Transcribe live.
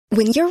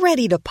When you're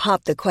ready to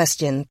pop the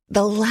question,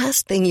 the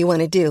last thing you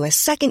want to do is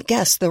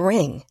second-guess the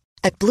ring.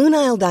 At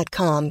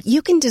BlueNile.com,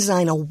 you can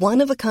design a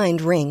one-of-a-kind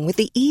ring with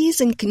the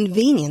ease and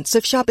convenience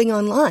of shopping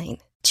online.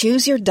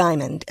 Choose your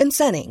diamond and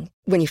setting.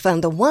 When you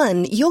find the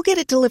one, you'll get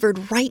it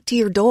delivered right to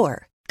your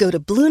door. Go to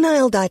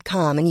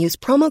BlueNile.com and use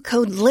promo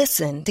code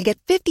LISTEN to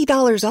get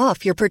 $50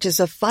 off your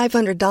purchase of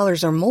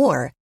 $500 or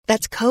more.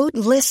 That's code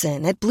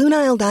LISTEN at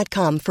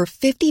BlueNile.com for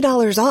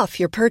 $50 off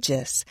your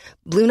purchase.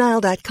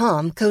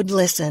 BlueNile.com, code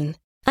LISTEN.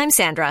 I'm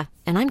Sandra,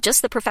 and I'm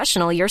just the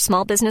professional your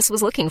small business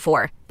was looking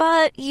for.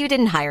 But you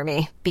didn't hire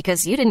me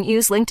because you didn't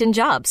use LinkedIn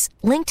Jobs.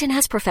 LinkedIn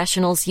has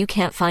professionals you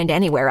can't find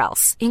anywhere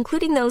else,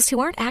 including those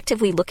who aren't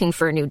actively looking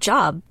for a new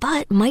job,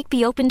 but might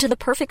be open to the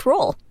perfect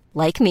role,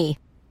 like me.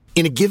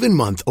 In a given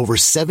month, over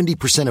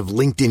 70% of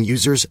LinkedIn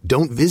users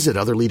don't visit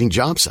other leading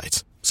job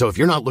sites. So if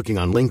you're not looking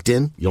on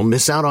LinkedIn, you'll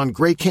miss out on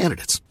great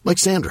candidates like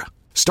Sandra.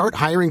 Start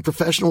hiring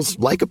professionals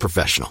like a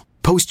professional.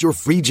 Post your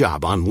free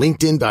job on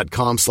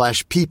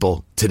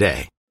linkedin.com/people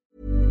today.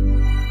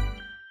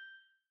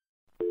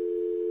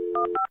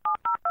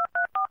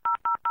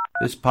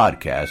 This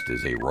podcast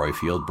is a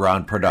Royfield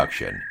Brown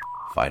production.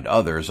 Find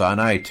others on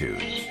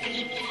iTunes.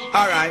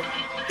 All right.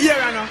 Here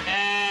I know.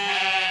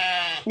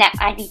 Now,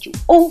 I need you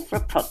all for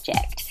a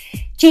project.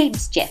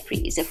 James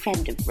Jeffries, a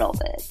friend of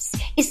Robert's,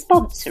 is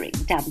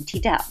sponsoring Dumpty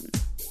Dum.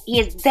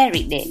 He is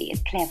very nearly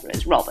as clever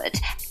as Robert,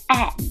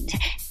 and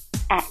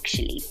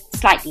actually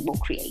slightly more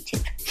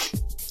creative.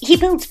 He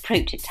builds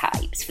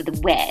prototypes for the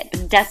web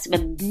and does some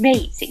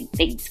amazing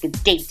things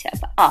with data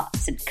for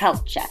arts and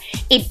culture.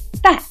 In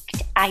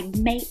fact, I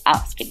may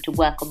ask him to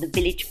work on the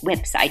village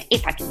website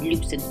if I can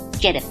loosen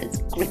Jennifer's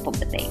grip on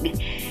the thing.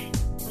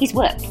 He's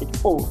worked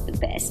with all the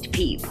best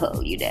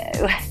people, you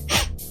know.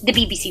 The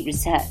BBC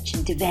Research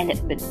and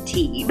Development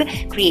team,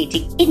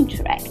 creating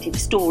interactive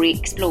story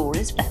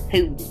explorers for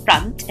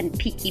Homefront and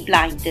Peaky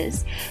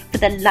Blinders, for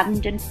the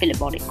London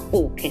Philharmonic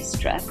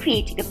Orchestra,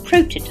 creating a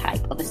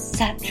prototype of a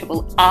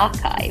searchable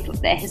archive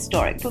of their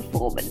historic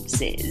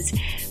performances.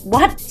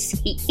 Once,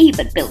 he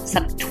even built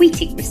some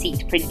tweeting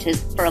receipt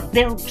printers for a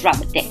Bill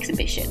Drummond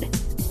exhibition.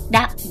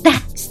 Now,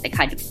 that's the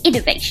kind of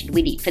innovation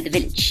we need for the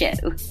village show.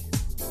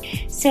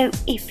 So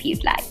if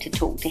you'd like to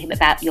talk to him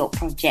about your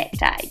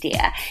project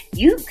idea,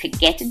 you could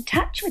get in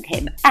touch with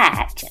him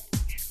at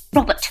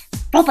Robert,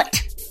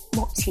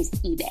 what's his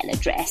email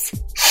address?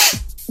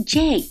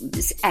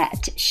 James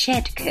at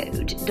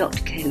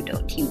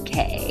shedcode.co.uk.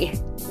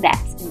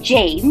 That's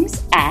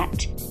James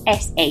at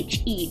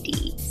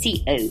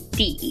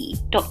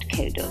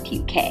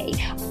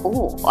shedcode.co.uk.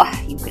 Or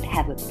you could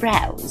have a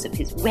browse of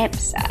his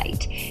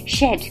website,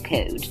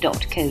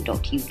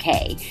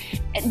 shedcode.co.uk.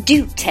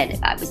 Do tell him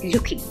I was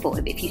looking for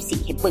him if you see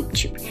him,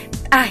 won't you?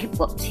 I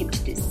want him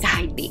to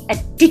design me a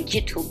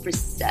digital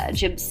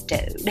resurgam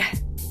stone.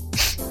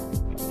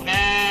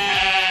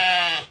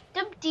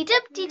 Dumpty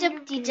dumpty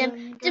dumpty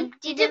dum,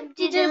 dumpty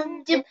dumpty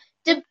dum dum,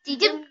 dumpty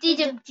dumpty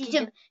dumpty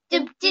dum,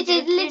 dumpty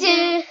diddly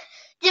doo,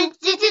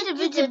 dumpty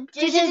diddly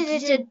dumpty diddly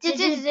dumpty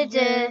diddly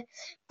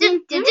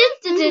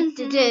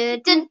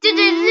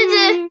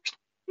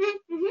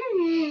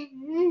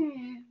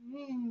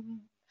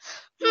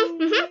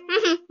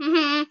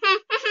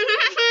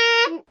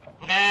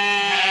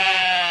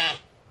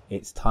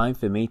It's time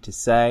for me to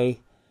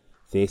say,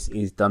 this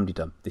is Dumpty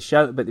Dum, the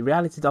show about the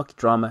reality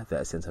docudrama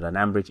that is centred on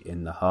Ambridge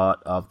in the heart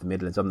of the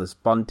Midlands. On the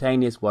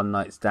spontaneous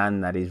one-night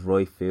stand that is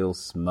Royfield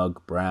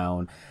Smug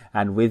Brown,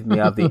 and with me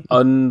are the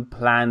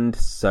unplanned,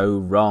 so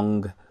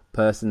wrong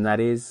person that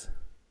is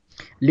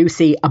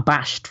Lucy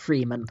Abashed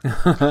Freeman.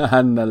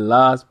 And the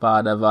last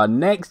part of our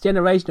next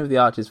generation of the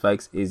Archers,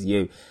 folks, is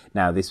you.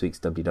 Now, this week's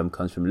Dumpty Dum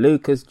comes from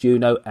Lucas,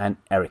 Juno, and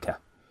Erica.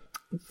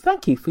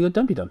 Thank you for your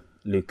Dumpty Dum,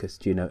 Lucas,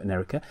 Juno, and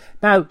Erica.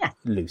 Now, yes.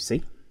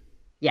 Lucy.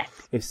 Yes.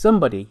 If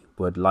somebody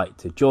would like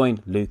to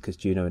join Lucas,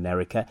 Juno, and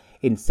Erica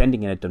in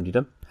sending in a Dumpty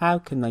Dum, how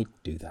can they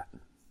do that?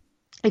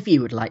 If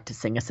you would like to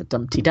sing us a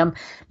Dumpty Dum,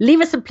 leave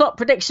us a plot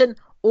prediction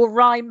or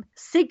rhyme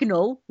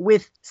signal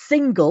with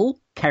single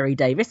Kerry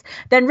Davis,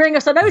 then ring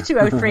us on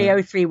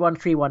 0203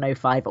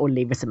 0313 or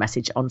leave us a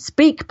message on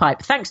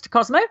SpeakPipe. Thanks to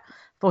Cosmo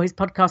for his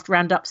podcast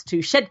roundups, to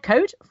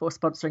Shedcode for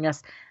sponsoring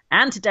us,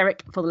 and to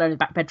Derek for the loan in the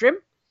back bedroom.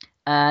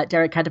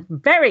 Derek had a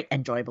very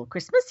enjoyable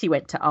Christmas. He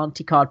went to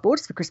Auntie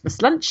Cardboard's for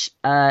Christmas lunch.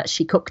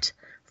 She cooked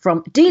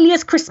from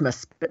Delia's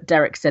Christmas, but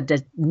Derek said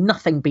there's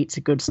nothing beats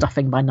a good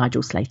stuffing by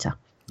Nigel Slater.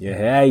 Yeah,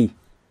 hey.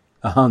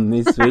 On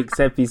this week's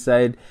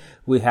episode,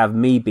 we have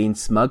me being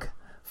smug,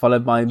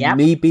 followed by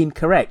me being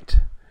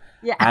correct.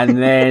 Yeah.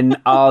 And then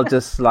I'll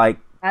just and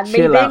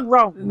chill me out. Being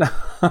wrong.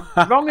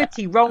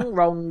 Wrongity,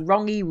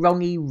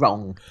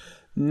 wrong.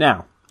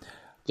 Now,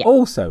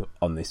 also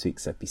on this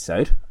week's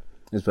episode,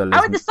 as well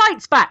as... the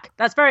site's back.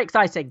 That's very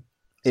exciting.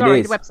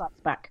 Sorry, the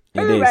website's back.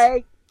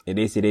 Hooray! It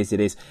is.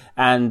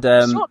 And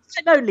short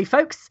time only,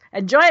 folks.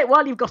 Enjoy it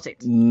while you've got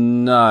it.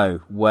 No.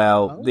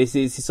 Well, this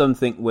is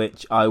something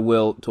which I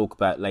will talk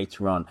about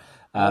later on.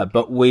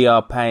 But we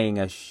are paying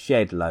a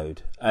shed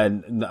load.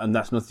 And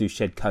that's not through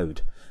shed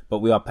code. But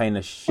we are paying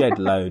a shed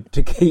load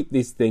to keep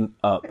this thing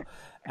up.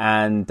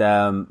 And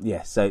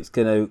so it's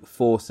going to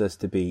force us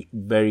to be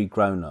very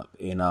grown up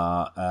in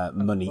our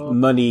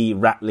money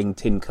rattling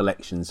tin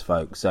collections,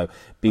 folks. So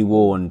be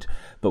warned,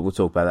 but we'll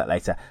talk about that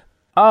later.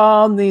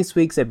 On this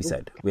week's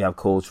episode, we have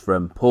calls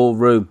from Paul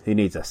Room, who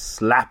needs a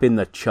slap in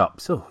the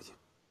chops. Oh,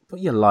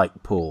 what you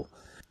like, Paul?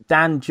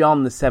 Dan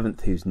John the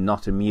 7th, who's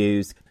not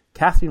amused.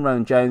 Catherine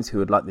Rowan Jones, who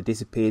would like the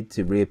disappeared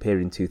to reappear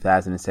in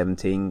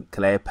 2017.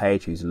 Claire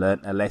Page, who's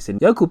learnt a lesson.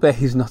 Yokel Bear,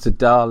 who's not a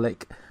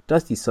Dalek.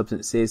 Dusty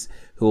Substances,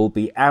 who will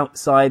be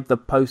outside the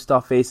post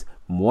office.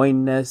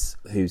 Moyness,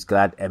 who's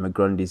glad Emma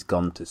Grundy's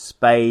gone to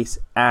space.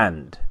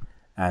 And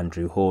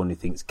Andrew Horn, who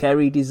thinks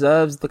Kerry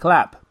deserves the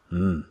clap.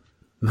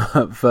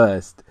 But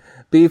first,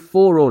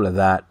 before all of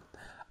that,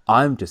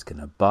 I'm just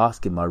going to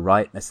bask in my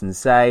rightness and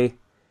say,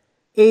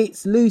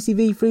 it's Lucy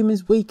V.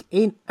 Freeman's week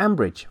in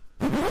Ambridge.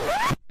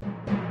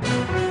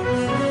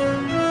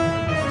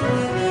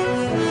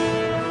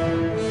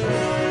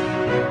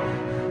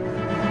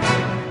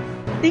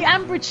 The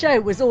Ambridge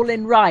show was all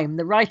in rhyme.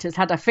 The writers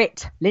had a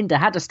fit. Linda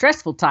had a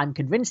stressful time,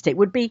 convinced it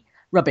would be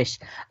rubbish.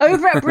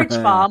 Over at Bridge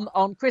Farm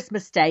on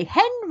Christmas Day,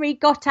 Henry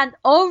got an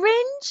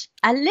orange,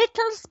 a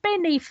little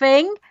spinny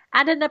thing,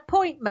 and an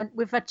appointment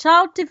with a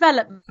child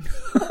development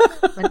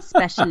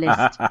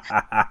specialist.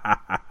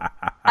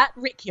 At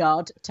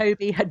Rickyard,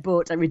 Toby had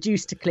bought a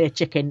reduced to clear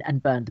chicken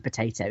and burned the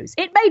potatoes.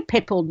 It made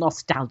Pipple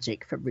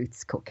nostalgic for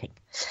Ruth's cooking.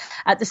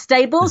 At the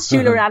stables,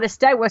 Shula and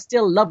Alistair were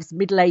still love's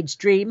middle-aged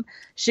dream.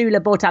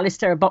 Shula bought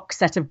Alistair a box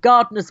set of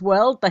Gardener's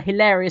World, the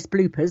hilarious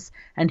bloopers,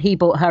 and he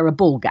bought her a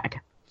ball gag.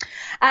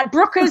 At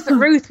Brooker's,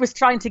 Ruth was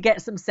trying to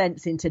get some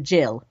sense into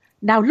Jill.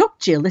 Now look,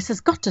 Jill, this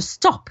has got to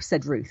stop,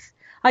 said Ruth.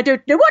 I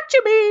don't know what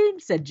you mean,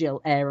 said Jill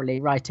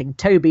airily, writing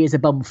Toby as a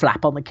bum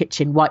flap on the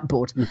kitchen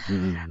whiteboard.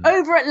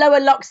 Over at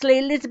Lower Loxley,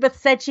 Elizabeth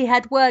said she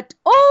had worked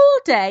all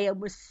day and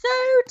was so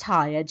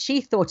tired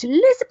she thought,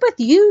 Elizabeth,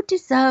 you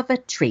deserve a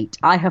treat.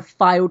 I have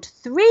filed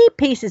 3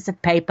 pieces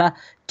of paper,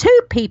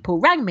 2 people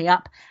rang me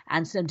up,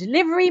 and some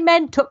delivery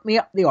men took me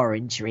up the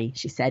orangery,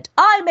 she said.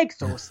 I'm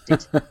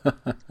exhausted.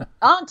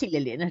 Auntie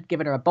Lillian had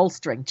given her a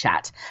bolstering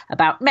chat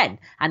about men,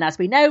 and as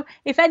we know,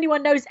 if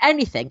anyone knows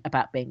anything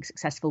about being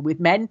successful with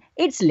men,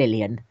 it's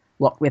Lillian.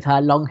 What with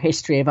her long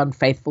history of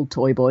unfaithful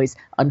toy boys,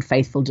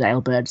 unfaithful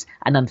jailbirds,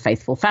 and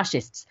unfaithful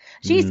fascists.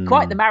 She's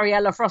quite the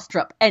Mariella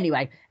Frostrup.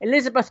 Anyway,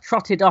 Elizabeth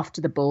trotted off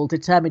to the ball,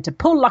 determined to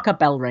pull like a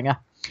bell ringer.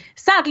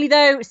 Sadly,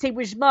 though, it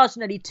was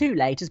marginally too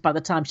late, as by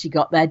the time she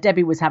got there,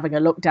 Debbie was having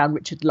a look down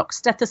Richard Locke's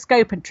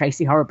stethoscope and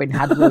Tracy Horrobin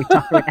had Roy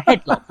Tucker in a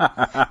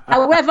headlock.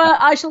 However,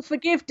 I shall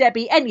forgive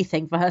Debbie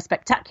anything for her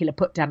spectacular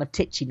put-down of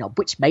Titchy Knob,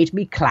 which made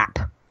me clap.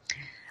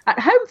 At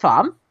Home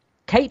Farm,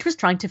 Kate was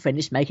trying to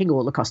finish making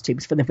all the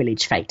costumes for the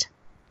village fete.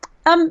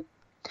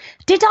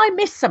 Did I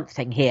miss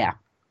something here?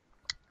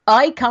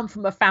 I come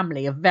from a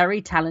family of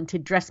very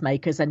talented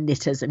dressmakers and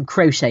knitters and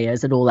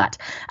crocheters and all that,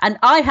 and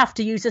I have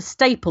to use a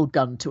staple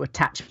gun to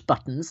attach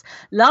buttons,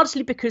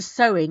 largely because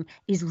sewing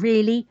is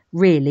really,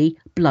 really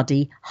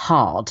bloody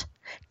hard.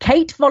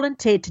 Kate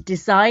volunteered to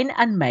design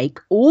and make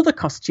all the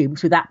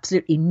costumes with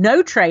absolutely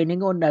no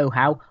training or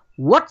know-how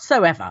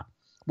whatsoever.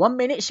 One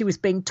minute she was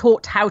being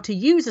taught how to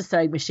use a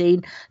sewing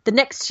machine, the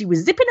next she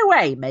was zipping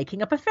away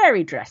making up a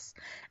fairy dress.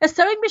 A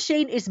sewing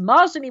machine is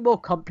marginally more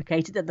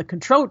complicated than the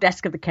control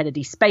desk of the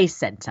Kennedy Space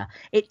Centre.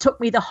 It took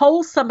me the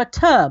whole summer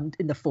term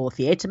in the 4th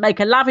year to make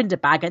a lavender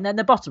bag and then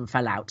the bottom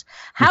fell out.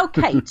 How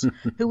Kate,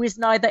 who is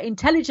neither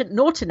intelligent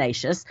nor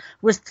tenacious,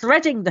 was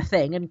threading the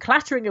thing and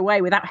clattering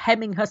away without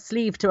hemming her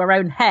sleeve to her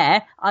own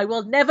hair, I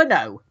will never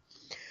know.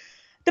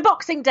 The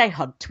Boxing Day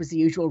hunt was the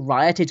usual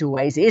riot it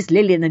always is.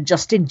 Lillian and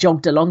Justin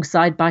jogged along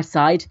side by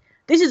side.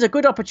 This is a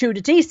good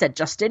opportunity, said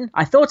Justin.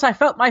 I thought I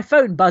felt my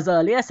phone buzz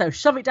earlier, so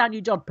shove it down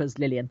your jodhpurs,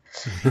 Lillian.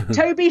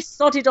 Toby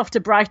sodded off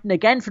to Brighton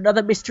again for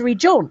another mystery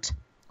jaunt.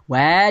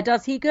 Where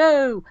does he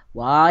go?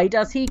 Why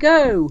does he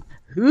go?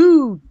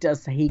 Who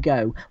does he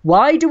go?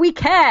 Why do we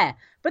care?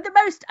 But the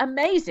most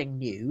amazing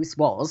news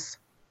was,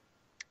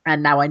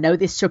 and now I know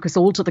this shook us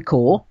all to the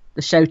core,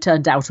 the show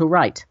turned out all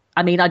right.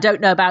 I mean, I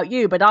don't know about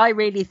you, but I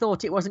really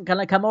thought it wasn't going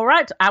to come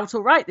out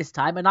all right this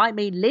time. And I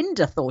mean,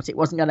 Linda thought it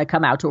wasn't going to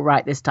come out all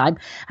right this time.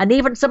 And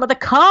even some of the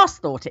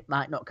cast thought it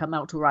might not come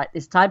out all right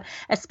this time,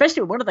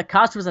 especially when one of the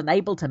cast was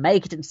unable to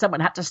make it and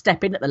someone had to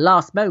step in at the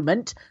last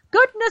moment.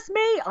 Goodness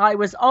me, I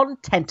was on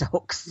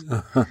tenterhooks.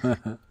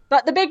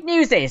 But the big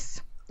news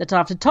is that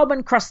after Tom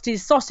and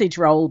Krusty's sausage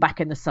roll back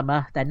in the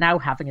summer, they're now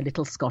having a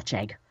little Scotch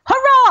egg.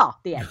 Hurrah!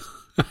 The end.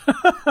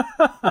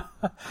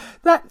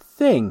 That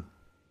thing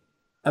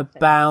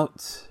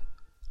about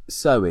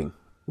sewing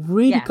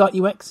really got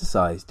you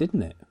exercised,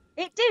 didn't it?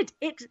 It did.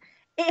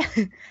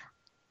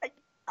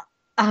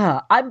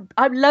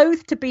 I'm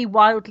loath to be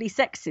wildly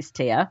sexist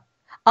here.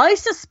 I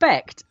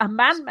suspect a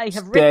man may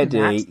have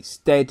written that.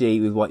 Steady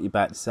with what you're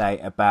about to say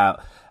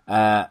about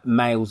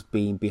males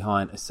being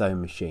behind a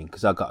sewing machine,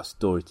 because I've got a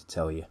story to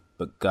tell you,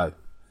 but go.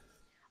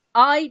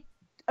 I'm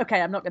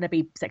not going to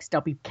be sexist,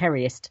 I'll be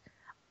Kerryist.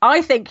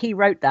 I think he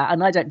wrote that,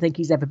 and I don't think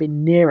he's ever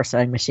been near a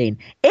sewing machine.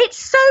 It's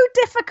so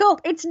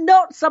difficult. It's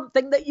not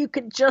something that you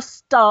can just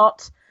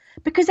start.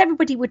 because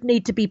everybody would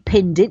need to be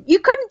pinned in. You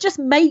couldn't just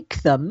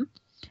make them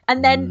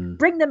and then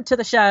bring them to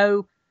the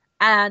show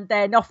and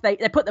then off they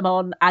put them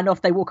on and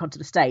off they walk onto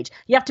the stage.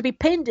 You have to be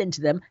pinned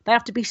into them. They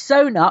have to be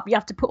sewn up. You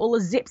have to put all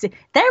the zips in.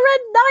 They're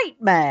a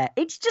nightmare.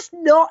 It's just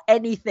not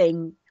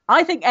anything.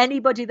 I think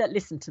anybody that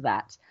listened to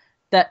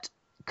that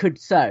could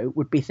sew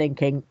would be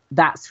thinking,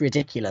 that's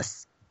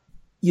ridiculous.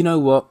 You know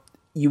what?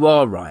 You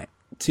are right.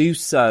 To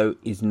sew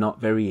is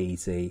not very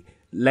easy,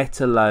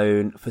 let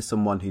alone for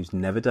someone who's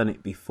never done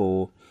it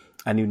before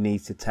and who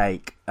needs to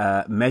take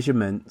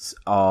measurements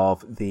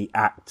of the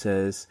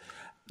actors.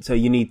 So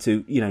you need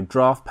to,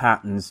 draft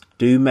patterns,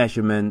 do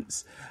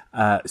measurements,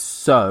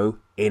 sew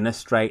in a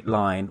straight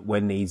line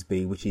when needs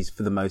be, which is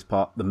for the most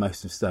part, the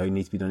most of sewing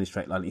needs to be done in a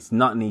straight line. It's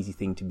not an easy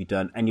thing to be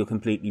done. And you're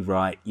completely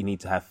right. You need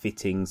to have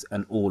fittings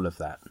and all of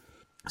that.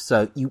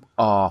 So you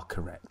are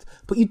correct.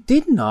 But you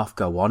didn't half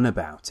go on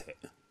about it.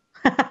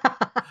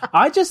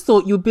 I just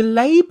thought you were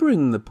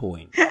belabouring the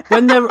point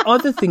when there are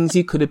other things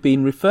you could have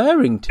been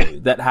referring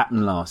to that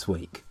happened last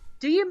week.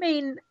 Do you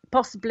mean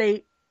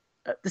possibly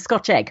the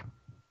Scotch egg?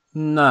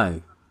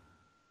 No.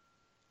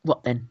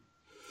 What then?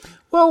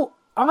 Well,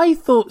 I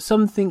thought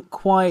something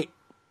quite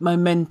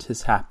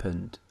momentous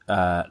happened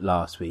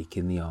last week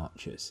in the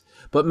Archers,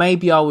 but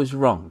maybe I was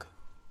wrong,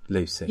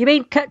 Lucy. You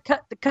mean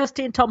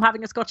Kirsty and Tom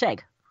having a Scotch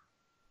egg?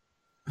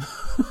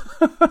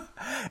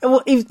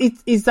 Well,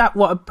 is that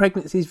what a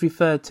pregnancy is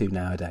referred to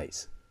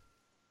nowadays?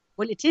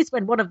 Well, it is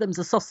when one of them's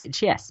a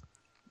sausage, yes.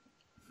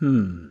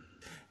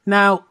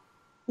 Now,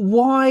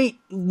 why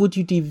would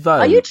you devote...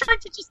 Are you trying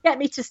to just get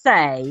me to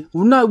say...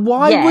 Well, no,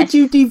 why would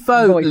you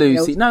devote,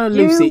 Lucy? No,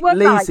 Lucy.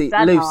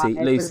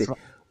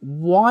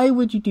 Why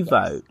would you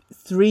devote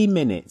 3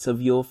 minutes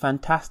of your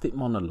fantastic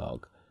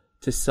monologue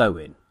to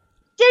sewing?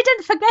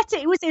 Didn't forget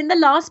it was in the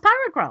last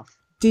paragraph.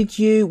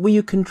 Were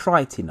you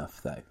contrite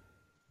enough, though?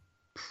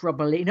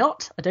 Probably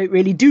not. I don't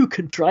really do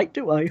contrite,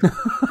 do I?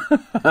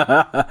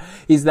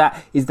 Is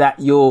that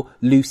your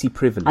Lucy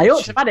privilege? I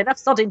ought to have had enough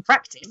sodding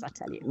practice, I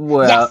tell you.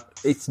 Well, yes.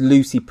 It's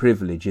Lucy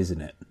privilege, isn't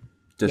it?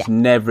 Just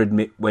never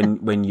admit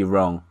when you're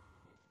wrong.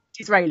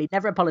 Disraeli,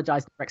 never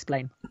apologise, never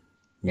explain.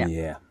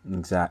 Yeah,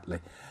 exactly.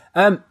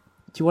 Do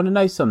you want to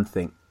know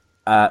something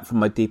from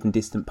my deep and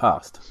distant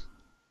past?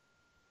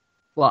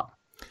 What?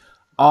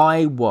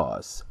 I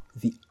was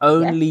the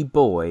only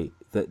boy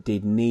that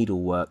did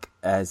needlework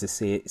as a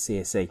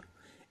CSE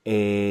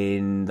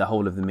in the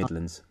whole of the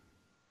Midlands.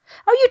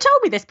 Oh, you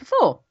told me this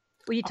before.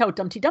 Well, you told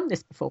Dumpty Dum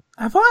this before.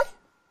 Have I?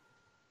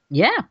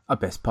 Yeah. I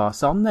best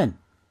pass on then.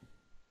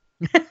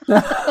 Keep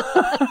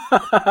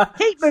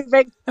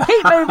moving.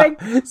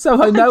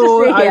 So I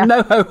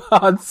know how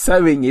hard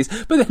sewing is,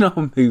 but then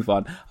I'll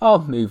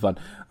move on.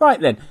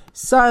 Right then.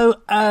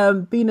 So,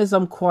 being as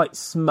I'm quite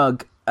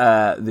smug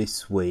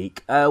this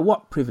week,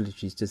 what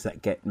privileges does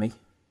that get me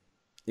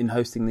in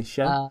hosting this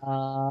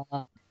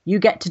show? You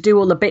get to do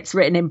all the bits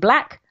written in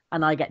black,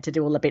 and I get to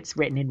do all the bits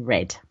written in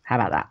red. How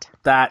about that?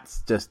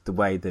 That's just the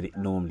way that it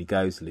normally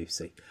goes,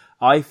 Lucy.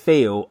 I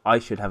feel I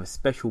should have a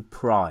special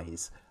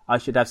prize. I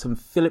should have some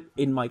Philip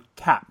in my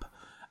cap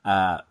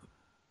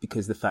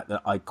because the fact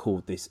that I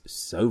called this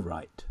so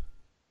right.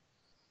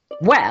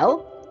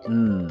 Well,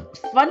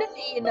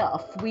 funnily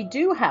enough, we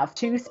do have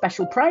 2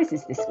 special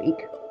prizes this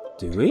week.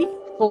 Do we?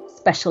 For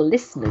special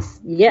listeners,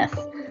 yes.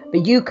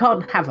 But you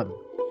can't have them,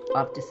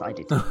 I've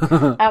decided.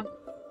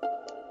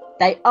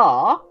 They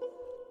are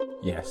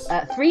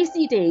 3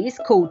 CDs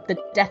called The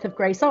Death of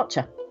Grace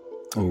Archer.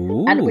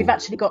 Ooh. And we've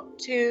actually got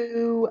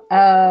 2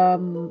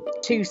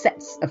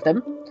 sets of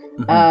them.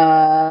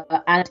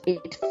 And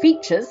it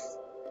features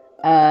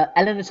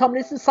Eleanor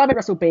Tomlinson, Simon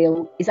Russell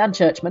Beale, Anne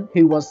Churchman,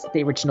 who was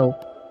the original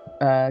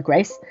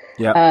Grace,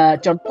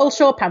 John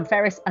Fulshaw, Pam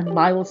Ferris, and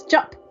Miles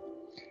Jupp.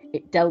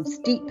 It delves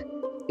deep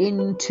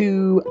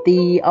into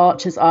the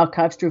Archer's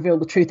archives to reveal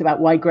the truth about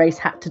why Grace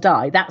had to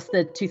die. That's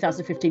the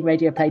 2015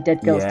 radio play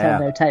Dead Girls Tell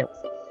No Tales.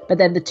 But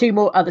then the 2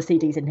 more other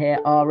CDs in here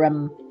are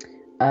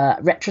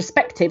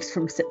retrospectives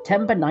from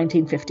September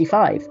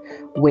 1955,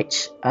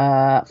 which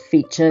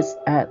features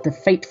the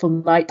fateful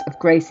night of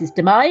Grace's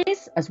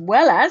demise, as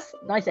well as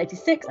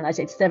 1986 and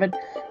 1987,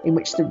 in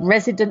which the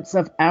residents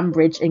of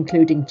Ambridge,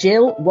 including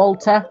Jill,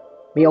 Walter,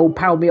 me old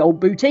pal, me old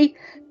booty,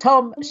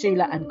 Tom,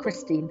 Sheila and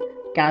Christine,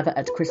 gather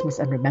at Christmas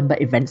and remember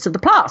events of the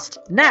past.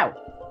 Now,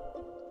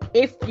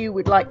 if you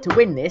would like to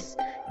win this,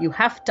 you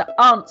have to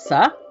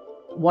answer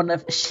one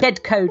of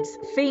Shed Code's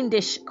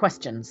fiendish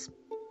questions.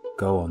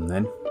 Go on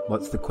then.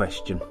 What's the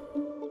question?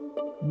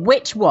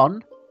 Which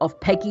one of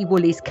Peggy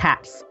Woolley's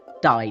cats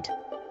died?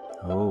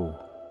 Oh,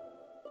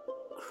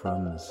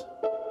 crumbs.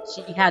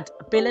 She had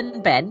Bill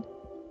and Ben.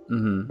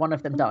 Mm-hmm. One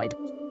of them died.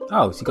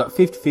 Oh, so you got a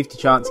 50-50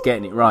 chance of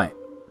getting it right.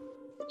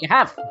 You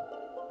have.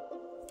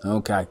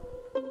 Okay.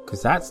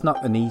 Because that's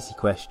not an easy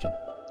question.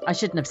 I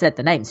shouldn't have said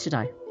the names, should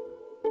I?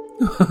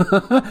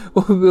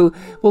 Well,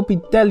 we'll be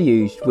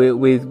deluged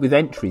with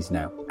entries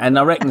now. And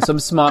I reckon some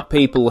smart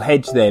people will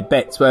hedge their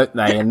bets, won't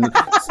they? And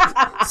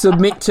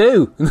submit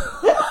too.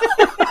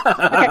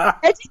 Okay,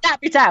 edit that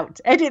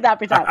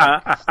bit out.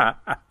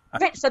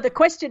 So the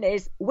question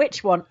is,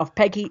 which one of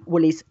Peggy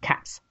Woolley's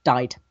cats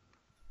died?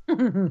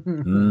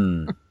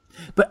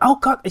 But, oh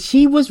God,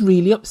 she was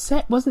really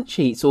upset, wasn't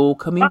she? It's all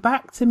coming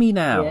back to me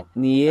now.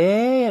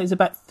 Yeah, it was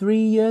about 3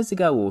 years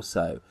ago or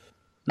so.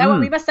 Now, well,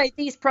 we must say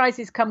these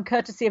prizes come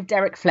courtesy of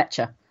Derek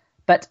Fletcher.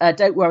 But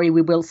don't worry,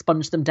 we will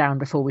sponge them down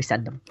before we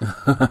send them.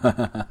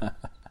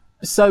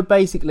 So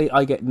basically,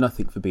 I get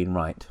nothing for being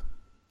right,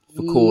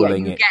 for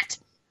calling it.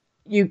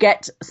 You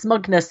get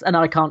smugness and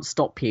I can't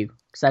stop you.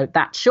 So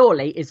that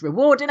surely is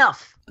reward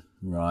enough.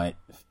 Right.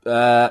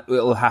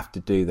 It'll have to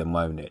do then,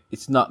 won't it?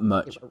 It's not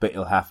much, but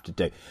it'll have to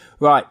do.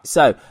 Right,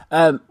 so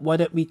why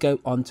don't we go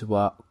on to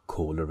our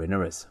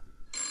caller-inners?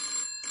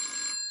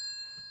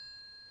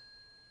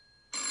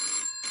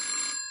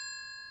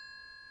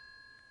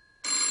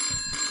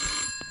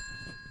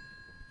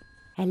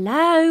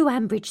 Hello,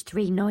 Ambridge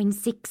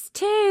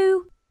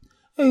 3962.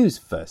 Who's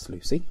first,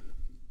 Lucy?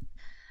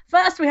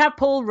 First, we have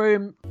Paul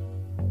Room.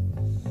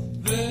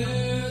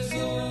 There's a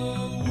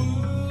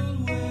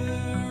world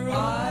where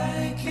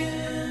I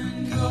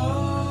can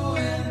go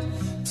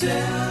and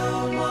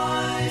tell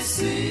my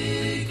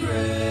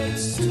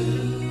secrets to.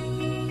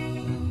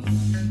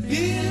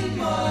 In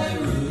my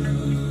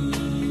room.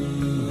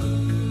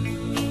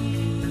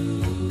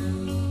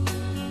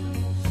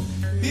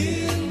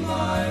 In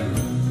my room.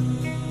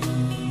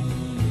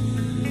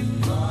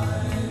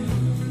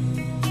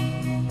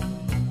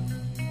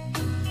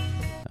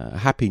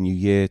 Happy New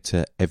Year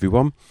to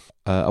everyone.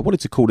 I wanted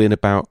to call in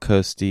about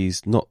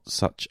Kirsty's not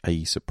such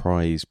a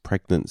surprise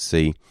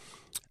pregnancy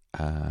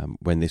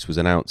when this was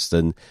announced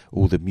and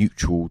all the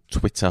mutual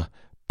Twitter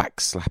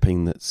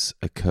backslapping that's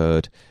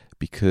occurred,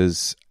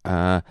 because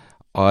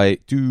I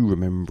do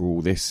remember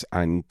all this,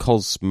 and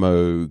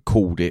Cosmo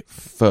called it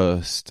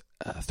first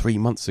 3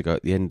 months ago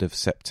at the end of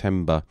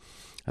September.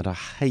 And I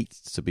hate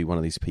to be one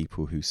of these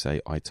people who say,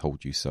 I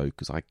told you so,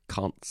 because I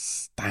can't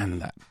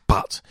stand that.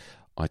 But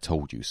I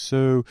told you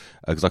so,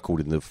 because I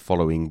called in the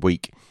following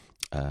week,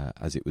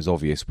 as it was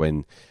obvious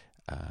when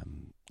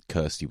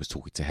Kirsty was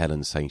talking to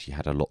Helen, saying she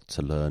had a lot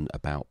to learn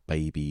about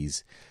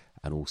babies,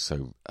 and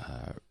also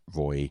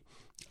Roy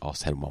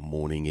asked Helen one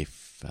morning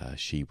if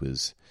she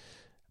was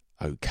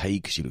okay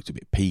because she looked a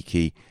bit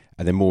peaky,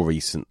 and then more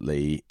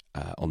recently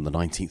on the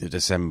 19th of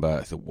December,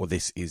 I thought, well,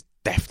 this is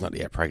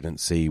definitely a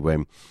pregnancy,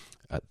 when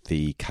at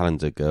the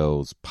Calendar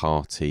Girls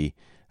party,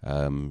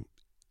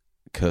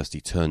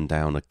 Kirsty turned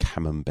down a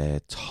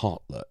camembert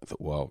tartlet. I thought,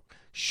 well,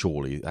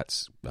 surely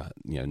that's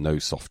no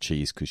soft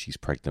cheese because she's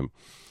pregnant.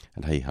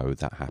 And hey ho,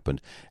 that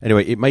happened.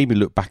 Anyway, it made me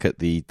look back at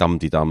the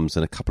Dum-de-Dums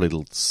and a couple of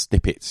little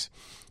snippets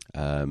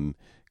from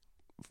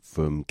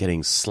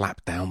getting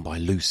slapped down by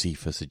Lucy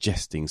for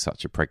suggesting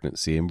such a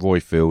pregnancy, and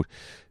Royfield,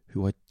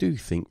 who I do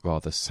think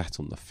rather sat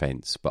on the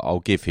fence, but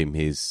I'll give him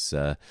his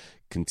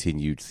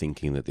continued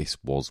thinking that this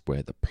was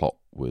where the plot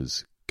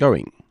was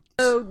going.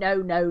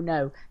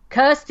 No.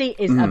 Kirsty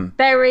is a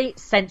very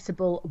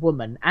sensible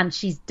woman, and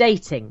she's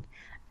dating,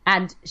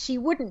 and she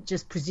wouldn't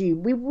just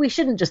presume. We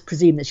shouldn't just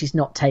presume that she's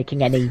not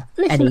taking any.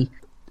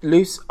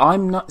 Luce,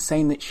 I'm not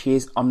saying that she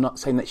is. I'm not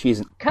saying that she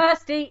isn't.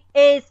 Kirsty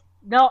is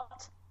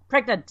not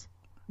pregnant.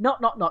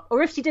 Not.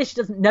 Or if she did, she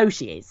doesn't know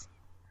she is.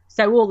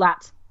 So all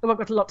that. Oh, I've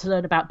got a lot to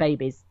learn about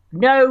babies.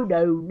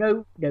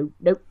 No.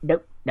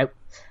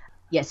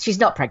 Yes, she's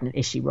not pregnant,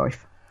 is she, Roy?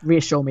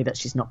 Reassure me that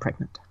she's not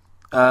pregnant.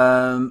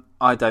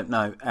 I don't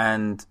know,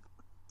 and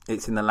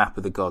it's in the lap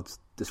of the gods,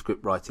 the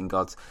script writing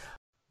gods.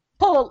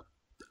 Paul,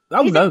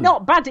 is it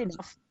not bad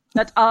enough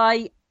that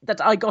I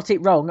got it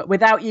wrong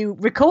without you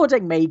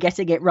recording me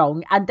getting it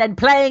wrong and then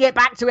playing it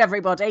back to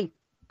everybody?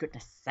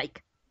 Goodness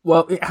sake.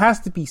 Well, it has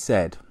to be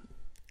said.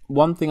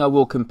 One thing I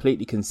will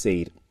completely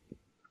concede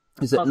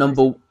is that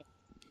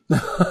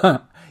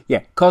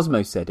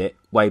Cosmo said it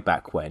way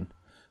back when.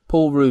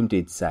 Paul Room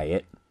did say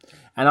it.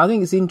 And I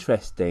think it's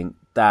interesting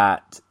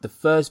that the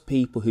first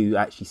people who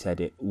actually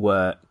said it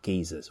were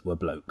geezers, were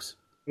blokes.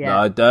 Yeah.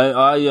 I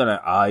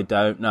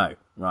don't know,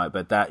 right?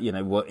 But that,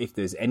 if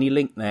there's any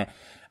link there.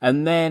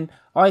 And then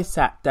I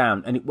sat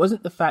down, and it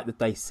wasn't the fact that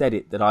they said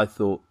it that I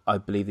thought I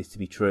believe this to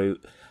be true.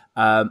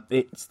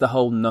 It's the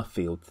whole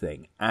Nuffield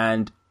thing.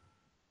 And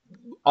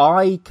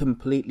I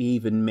completely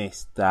even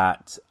missed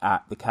that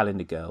at the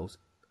Calendar Girls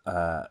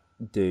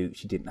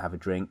she didn't have a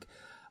drink.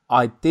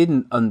 I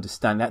didn't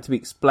understand. It had to be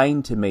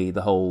explained to me,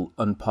 the whole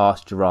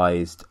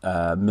unpasteurised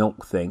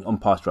milk thing,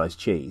 unpasteurised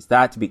cheese. That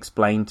had to be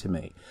explained to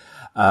me.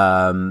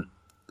 And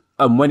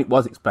when it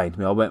was explained to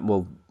me, I went,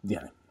 well,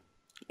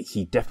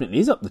 she definitely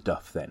is up the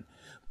duff then.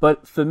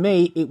 But for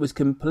me, it was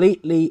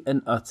completely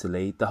and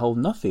utterly the whole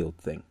Nuffield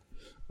thing.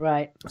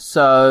 Right.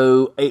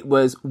 So it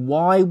was,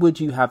 why would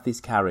you have this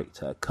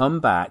character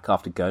come back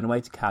after going away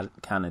to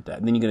Canada,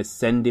 and then you're going to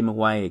send him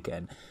away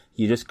again?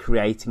 You're just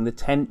creating the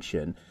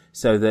tension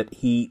so that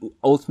he,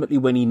 ultimately,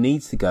 when he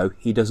needs to go,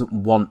 he doesn't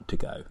want to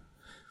go.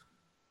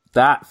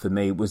 That, for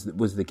me, was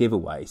the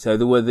giveaway. So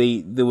there were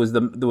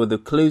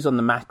the clues on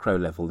the macro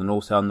level and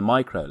also on the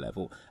micro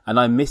level, and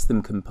I missed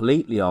them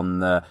completely on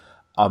the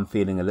I'm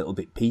feeling a little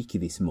bit peaky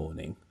this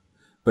morning.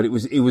 but it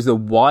was the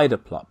wider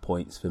plot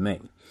points for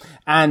me,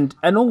 and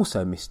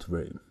also Mr.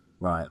 Room,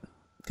 right?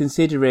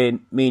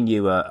 Considering me and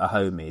you are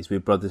homies, we're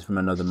brothers from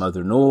another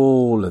mother, and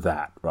all of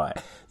that, right?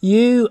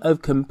 You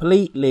have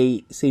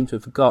completely seemed to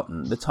have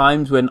forgotten the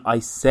times when I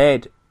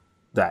said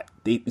that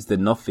it was the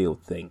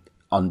Nuffield thing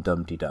on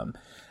Dum-Tee-Dum,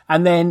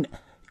 and then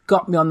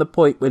got me on the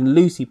point when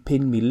Lucy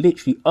pinned me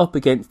literally up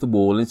against the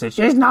wall and said,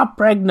 she's not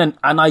pregnant.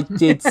 And I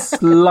did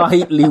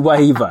slightly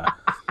waver.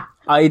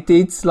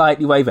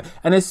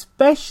 And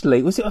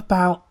especially, was it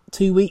about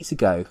 2 weeks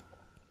ago?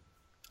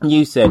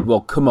 You said,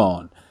 well, come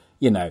on,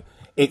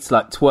 it's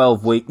like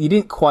 12 weeks. You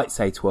didn't quite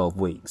say 12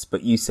 weeks,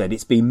 but you said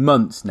it's been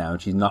months now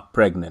and she's not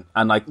pregnant.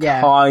 And I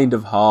kind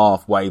of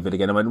half wavered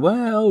again. I went,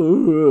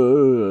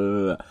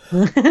 well,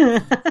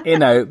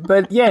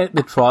 but yeah,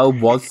 the trial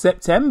was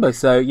September.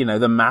 So,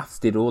 the maths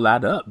did all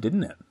add up,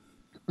 didn't it?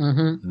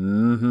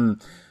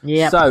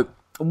 Yeah. So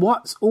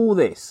what's all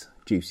this,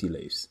 Juicy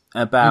Loose,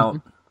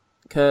 about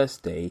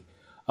Kirsty?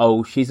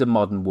 Oh, she's a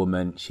modern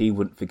woman. She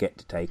wouldn't forget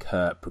to take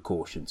her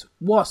precautions.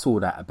 What's all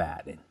that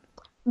about then?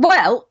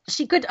 Well,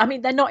 she could. I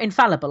mean, they're not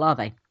infallible, are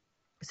they?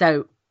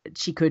 So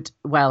she could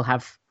well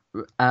have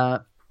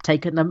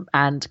taken them,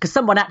 and because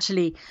someone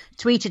actually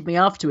tweeted me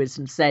afterwards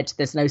and said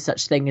there's no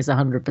such thing as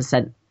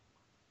 100%,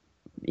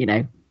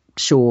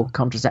 sure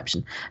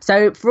contraception.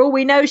 So for all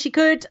we know, he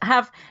could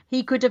have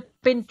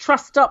been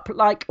trussed up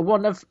like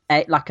one of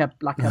like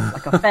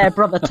a fair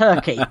brother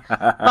turkey,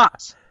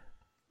 but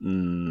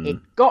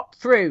it got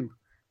through.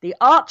 The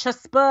Archer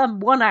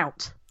sperm won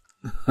out.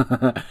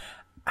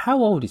 How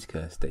old is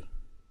Kirsty?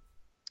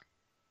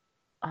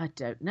 I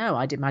don't know.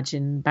 I'd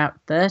imagine about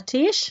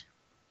 30-ish.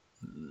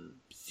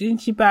 Isn't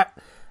she about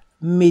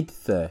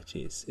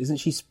mid-30s? Isn't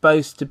she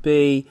supposed to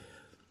be...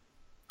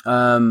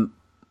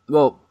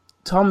 well,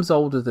 Tom's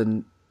older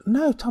than...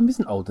 No, Tom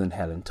isn't older than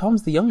Helen.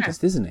 Tom's the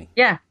youngest, isn't he?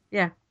 Yeah.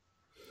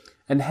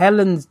 And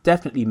Helen's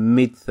definitely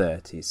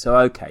mid-30s. So,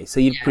 okay. So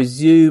you'd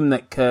presume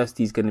that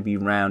Kirsty's going to be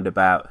round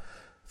about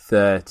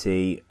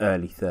 30,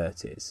 early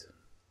 30s.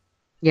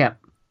 Yeah.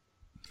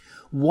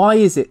 Why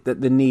is it that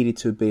there needed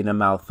to have been a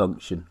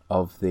malfunction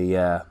of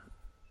the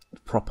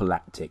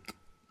prophylactic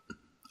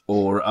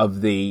or of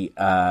the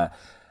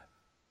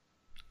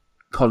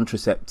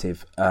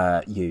contraceptive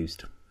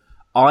used?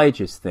 I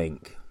just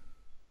think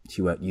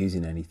she weren't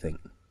using anything.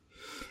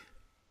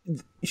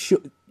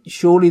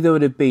 Surely there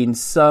would have been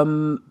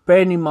some...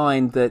 Bearing in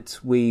mind that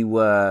we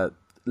were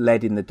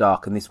led in the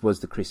dark, and this was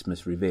the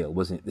Christmas reveal,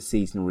 wasn't it? The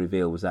seasonal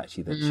reveal was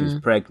actually that she was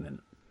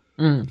pregnant.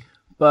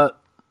 But...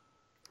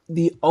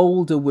 the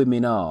older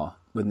women are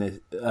when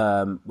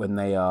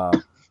they are,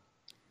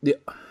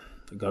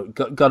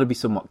 got to be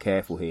somewhat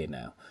careful here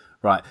now,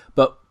 right?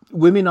 But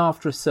women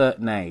after a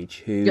certain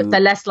age who they're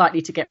less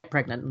likely to get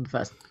pregnant than the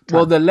first time.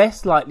 Well, they're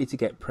less likely to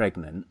get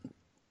pregnant,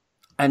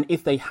 and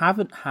if they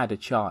haven't had a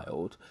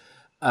child,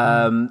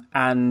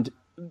 and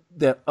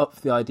they're up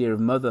for the idea of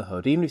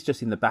motherhood, even if it's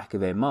just in the back of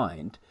their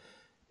mind,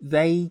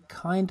 they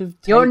kind of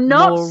take You're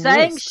not more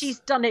saying risks. she's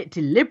done it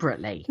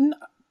deliberately.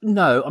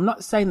 No, I'm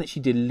not saying that she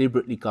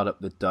deliberately got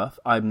up the duff.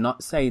 I'm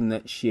not saying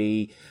that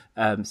she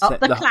Up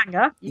the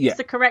clanger. Use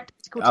the correct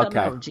physical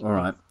terminology. All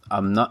right.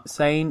 I'm not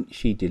saying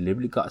she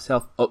deliberately got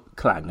herself up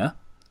clanger,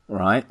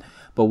 right?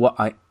 But what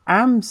I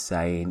am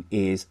saying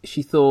is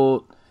she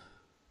thought,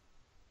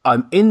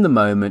 I'm in the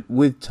moment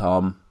with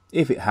Tom.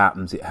 If it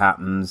happens, it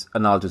happens,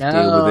 and I'll just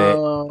deal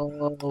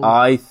with it.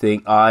 I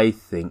think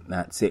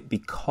that's it,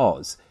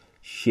 because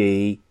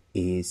she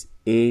is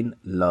in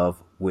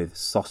love with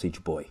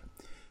Sausage Boy.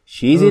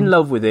 She's in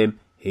love with him,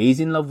 he's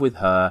in love with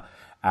her,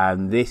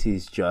 and this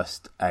is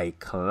just a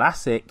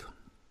classic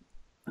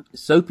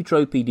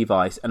soapy-tropey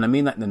device, and I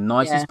mean that in the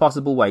nicest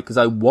possible way, because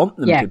I want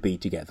them to be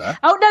together.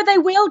 Oh, no, they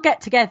will get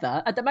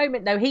together. At the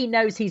moment, though, he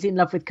knows he's in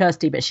love with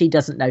Kirsty, but she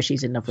doesn't know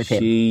she's in love with him.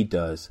 She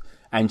does.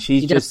 And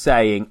she's just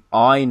saying,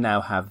 I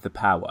now have the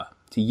power.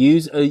 To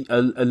use a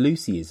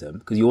Lucyism,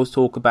 because you always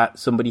talk about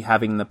somebody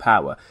having the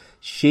power,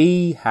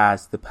 she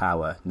has the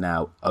power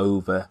now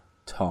over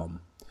Tom.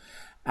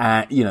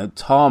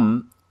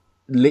 Tom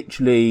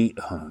literally,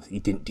 he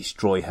didn't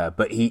destroy her,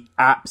 but he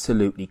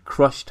absolutely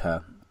crushed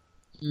her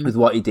with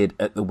what he did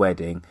at the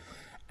wedding.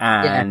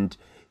 And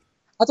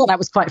I thought that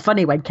was quite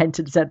funny when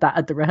Kenton said that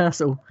at the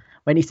rehearsal.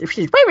 When he said,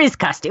 "Where is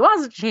Kirsty? Why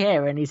isn't she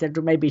here?" And he said,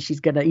 well, maybe she's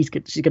gonna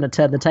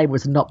turn the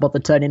tables and not bother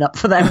turning up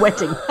for their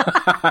wedding.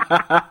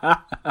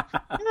 I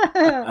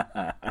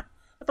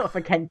thought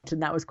for Kenton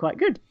that was quite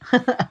good.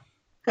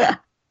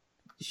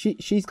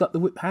 She's got the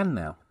whip hand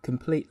now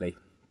completely.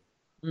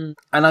 And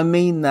I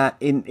mean that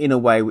in a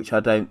way which I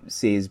don't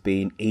see as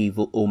being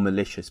evil or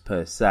malicious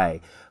per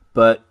se,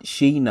 but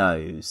she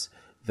knows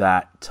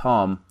that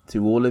Tom,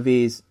 through all of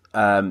his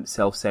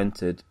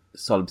self-centered,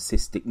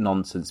 solipsistic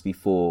nonsense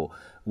before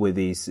with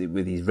his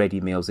ready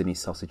meals and his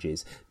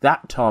sausages,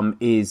 that Tom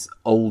is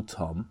old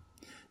Tom.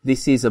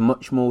 This is a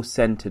much more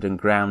centered and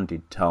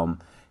grounded Tom.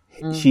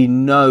 She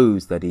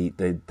knows that he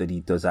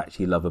does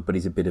actually love her, but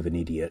he's a bit of an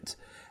idiot,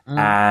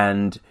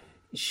 and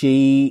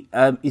she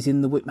is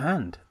in the whip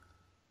hand.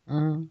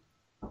 1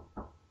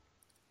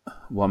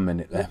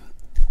 minute there.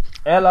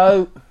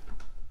 Hello.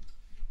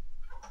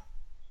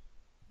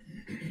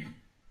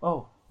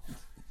 Oh.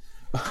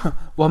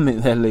 1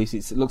 minute there, Lucy.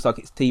 It looks like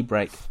it's tea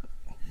break.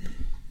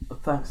 Oh,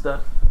 thanks, Dad.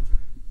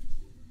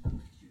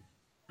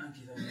 Thank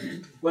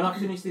you. When I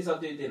finish this, I'll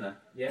do dinner.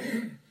 Yeah?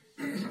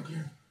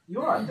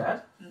 You alright,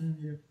 Dad?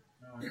 Yeah.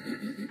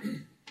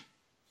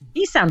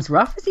 He sounds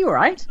rough. Is he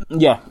alright?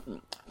 Yeah.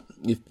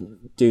 You're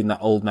doing that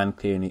old man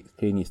clearing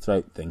his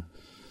throat thing.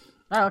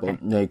 Oh, okay.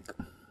 But they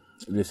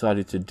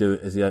decided to do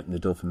it as he opened the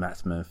door for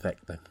maximum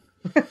effect, though.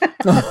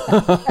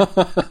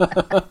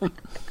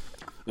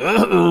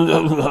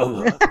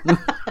 No,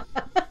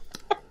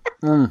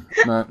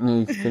 I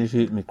need to finish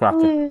eating my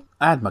cracker.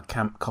 I had my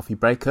camp coffee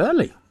break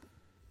early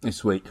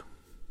this week.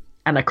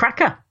 And a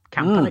cracker.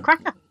 Camp and a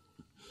cracker.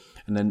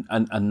 And then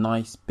a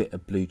nice bit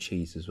of blue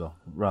cheese as well.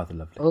 Rather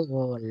lovely.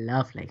 Oh,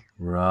 lovely.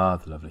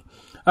 Rather lovely.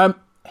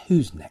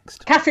 Who's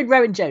next? Catherine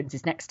Rowan-Jones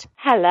is next.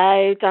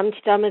 Hello,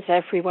 Dum-Dummers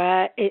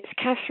everywhere. It's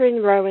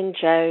Catherine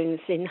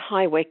Rowan-Jones in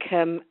High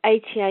Wycombe,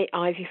 88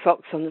 Ivy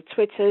Fox on the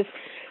Twitters,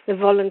 the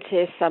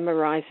volunteer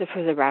summariser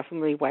for the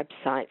Ravelry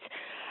website.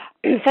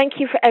 Thank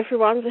you for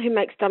everyone who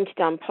makes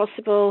Dum-Dum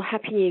possible.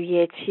 Happy New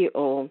Year to you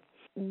all.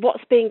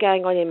 What's been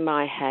going on in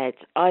my head?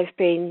 I've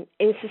been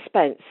in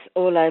suspense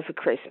all over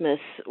Christmas,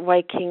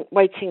 waiting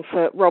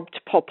for Rob to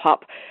pop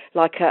up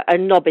like a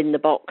knob in the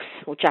box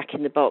or Jack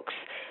in the box.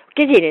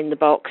 Gideon in the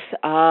box.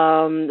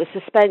 The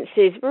suspense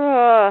is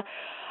what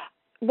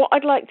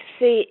I'd like to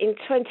see in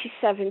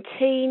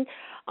 2017.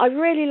 I'd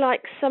really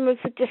like some of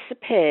the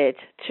disappeared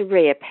to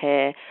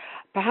reappear.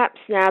 Perhaps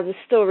now the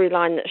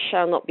storyline that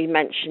shall not be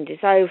mentioned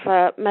is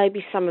over.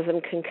 Maybe some of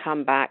them can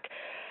come back.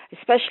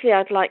 Especially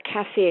I'd like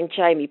Kathy and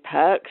Jamie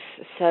Perks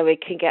so we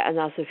can get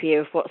another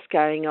view of what's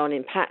going on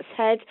in Pat's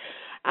head.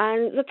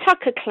 And the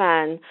Tucker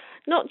clan,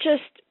 not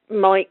just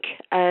Mike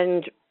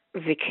and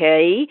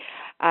Vicky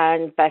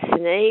and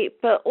Bethany,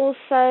 but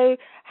also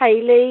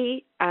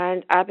Hayley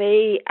and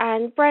Abby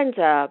and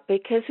Brenda,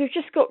 because we've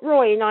just got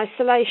Roy in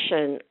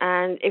isolation,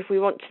 and if we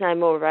want to know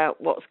more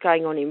about what's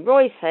going on in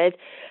Roy's head,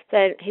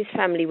 then his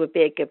family would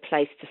be a good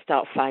place to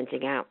start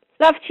finding out.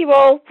 Love to you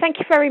all. Thank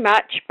you very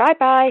much.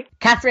 Bye-bye.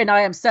 Catherine,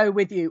 I am so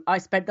with you. I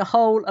spent the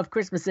whole of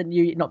Christmas and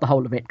New Year, not the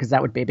whole of it, because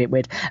that would be a bit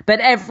weird,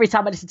 but every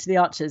time I listened to The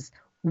Archers,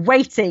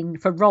 waiting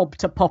for Rob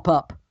to pop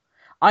up.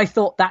 I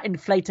thought that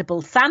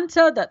inflatable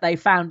Santa that they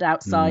found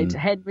outside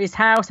Henry's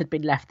house had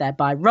been left there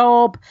by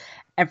Rob.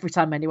 Every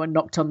time anyone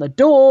knocked on the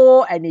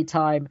door,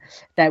 anytime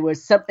there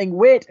was something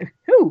weird,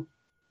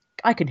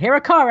 I can hear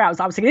a car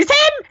out. I was thinking, it's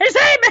him!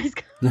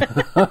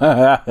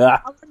 I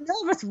was a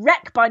nervous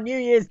wreck by New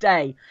Year's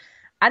Day.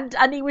 And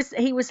he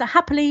was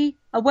happily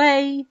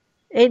away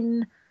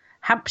in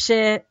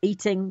Hampshire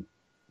eating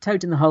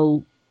toad in the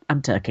hole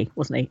and turkey,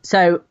 wasn't he?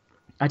 So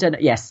I don't know.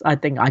 Yes, I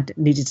think I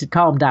needed to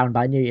calm down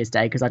by New Year's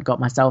Day because I'd got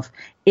myself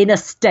in a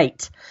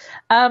state.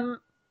 And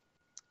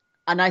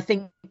I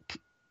think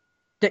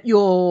that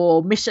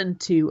your mission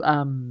to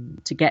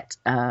get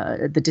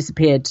the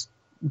disappeared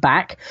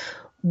back,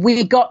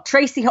 we got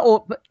Tracy.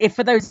 Or if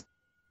for those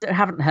that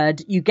haven't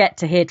heard, you get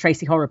to hear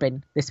Tracy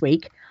Horrobin this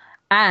week,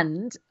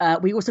 and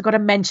we also got a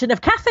mention of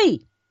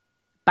Kathy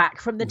back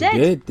from the dead.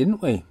 We did,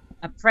 didn't we?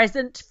 A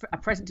present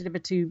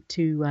delivered to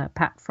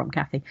Pat from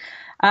Kathy.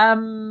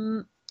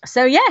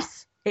 So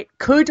yes, it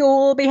could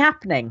all be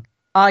happening.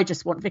 I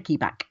just want Vicky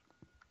back.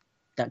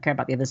 Don't care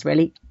about the others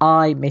really.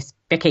 I miss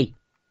Vicky.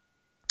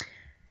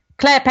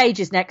 Claire Page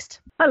is next.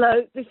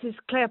 Hello, this is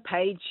Claire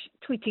Page,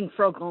 tweeting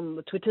frog on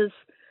the Twitters,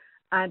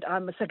 and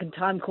I'm a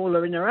second-time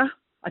caller in era.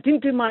 I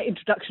didn't do my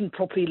introduction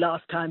properly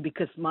last time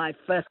because my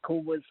first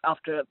call was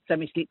after a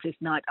semi-sleepless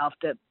night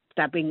after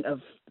stabbing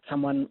of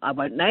someone I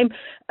won't name.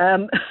 I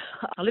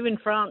live in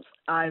France.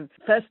 I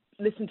first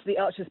listened to The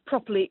Archers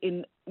properly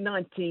in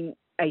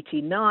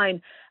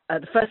 1989.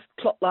 The first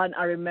plot line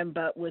I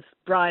remember was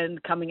Brian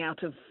coming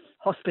out of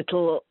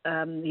hospital.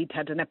 He'd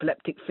had an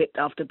epileptic fit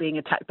after being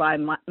attacked by a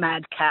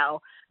mad cow,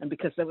 and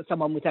because there was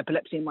someone with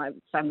epilepsy in my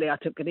family, I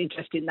took an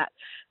interest in that.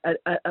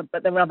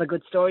 But there were other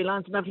good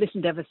storylines, and I've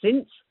listened ever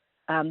since.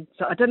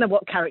 So I don't know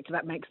what character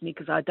that makes me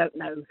because I don't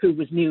know who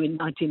was new in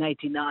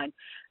 1989.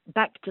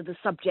 Back to the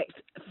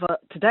subject for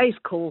today's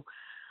call.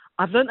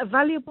 I've learned a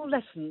valuable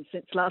lesson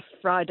since last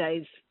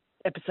Friday's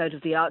episode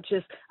of The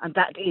Archers, and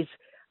that is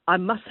I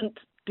mustn't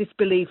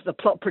disbelieve the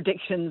plot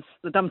predictions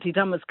the Dumpty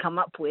Dummers come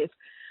up with.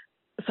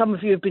 Some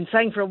of you have been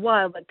saying for a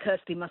while that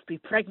Kirsty must be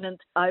pregnant.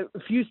 I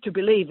refused to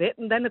believe it,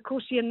 and then, of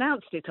course, she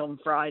announced it on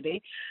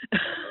Friday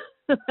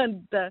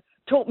and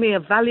taught me a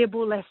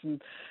valuable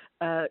lesson.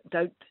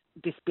 Don't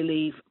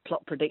disbelieve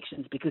plot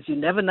predictions because you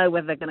never know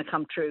whether they're going to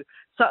come true.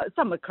 So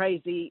some are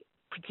crazy,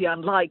 pretty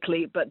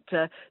unlikely, but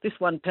this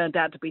one turned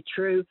out to be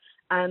true,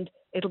 and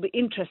it'll be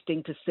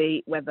interesting to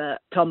see whether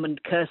Tom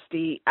and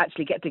Kirsty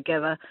actually get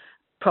together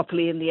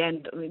properly in the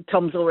end. I mean,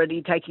 Tom's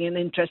already taking an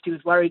interest. He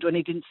was worried when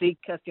he didn't see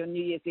Kirsty on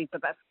New Year's Eve,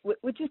 but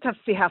we just have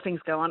to see how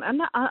things go on.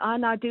 And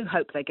I do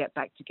hope they get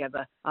back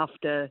together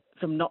after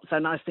some not so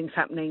nice things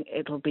happening.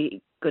 It'll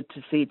be good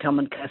to see Tom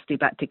and Kirsty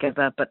back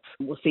together, but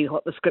we'll see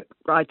what the script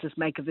writers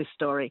make of this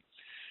story.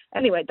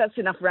 Anyway, that's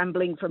enough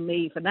rambling from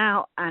me for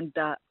now, and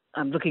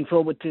I'm looking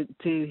forward to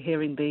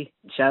hearing the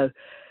show,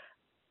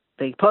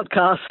 the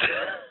podcast,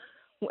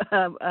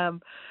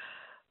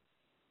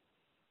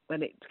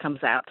 when it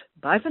comes out.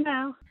 Bye for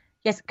now.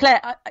 Yes,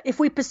 Claire, if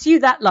we pursue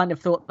that line of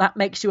thought, that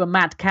makes you a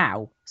mad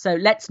cow. So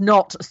let's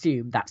not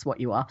assume that's what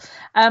you are.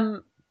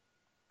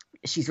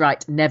 She's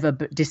right. Never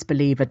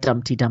disbelieve a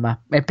Dumpty Dummer.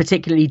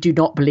 Particularly do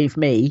not believe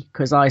me,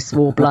 because I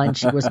swore blind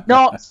she was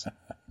not.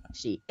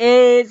 She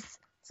is.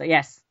 So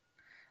yes.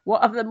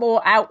 What of the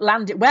more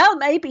outlandish? Well,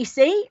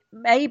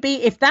 maybe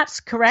if that's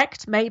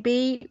correct,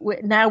 maybe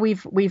now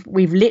we've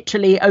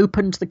literally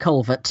opened the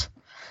culvert.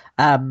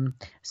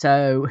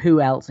 So who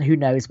else? Who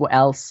knows what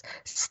else?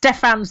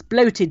 Stefan's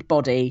bloated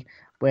body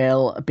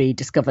will be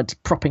discovered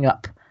propping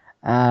up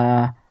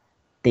the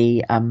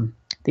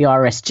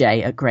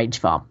RSJ at Grange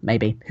Farm.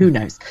 Maybe, who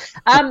knows?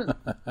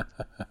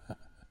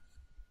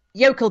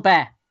 Yokel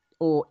Bear,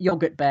 or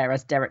Yogurt Bear,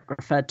 as Derek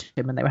referred to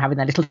him when they were having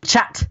their little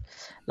chat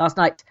last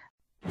night.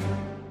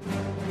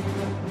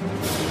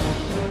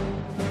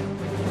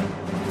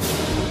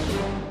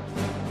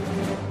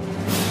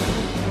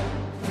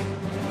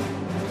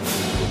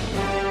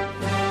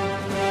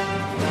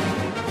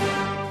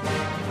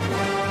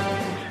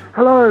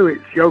 Hello,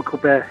 it's Yokel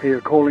Bear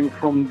here, calling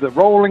from the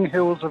rolling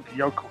hills of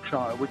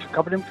Yokelshire, which are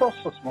covered in frost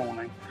this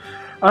morning.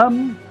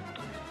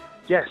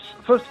 Yes,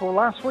 first of all,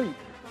 last week,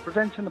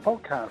 presenting the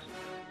podcast.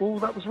 Oh,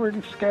 that was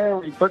really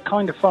scary, but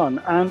kind of fun.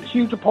 And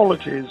huge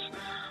apologies.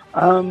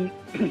 Sounded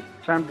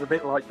a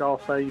bit like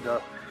Darth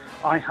Vader.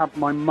 I had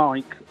my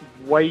mic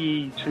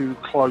way too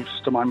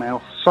close to my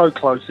mouth, so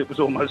close it was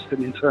almost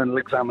an internal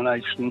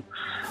examination.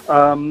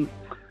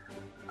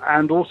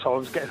 And also I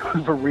was getting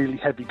over a really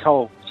heavy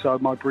cold, so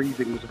my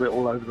breathing was a bit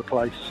all over the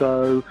place.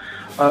 So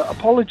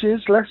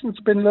apologies, lessons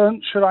have been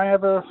learnt. Should I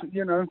ever,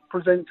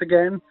 present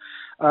again?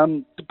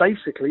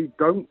 Basically,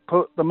 don't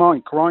put the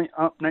mic right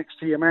up next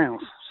to your mouth.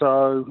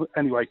 So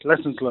anyway,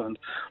 lessons learned.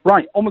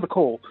 Right, on with the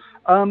call.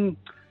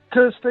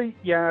 Kirsty,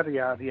 yada,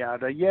 yada,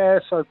 yada. Yeah,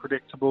 so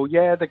predictable.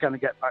 Yeah, they're going to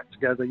get back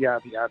together.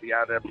 Yada, yada,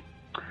 yada.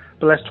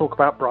 But let's talk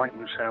about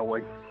Brighton, shall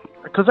we?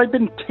 Because they've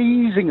been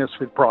teasing us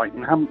with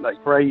Brighton, haven't they,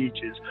 for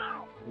ages?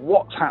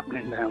 What's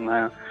happening down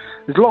there?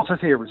 There's lots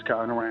of theories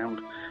going around.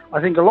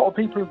 I think a lot of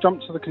people have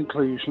jumped to the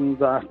conclusion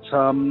that,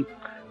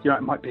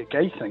 it might be a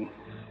gay thing.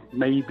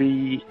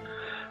 Maybe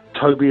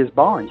Toby is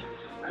bi.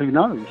 Who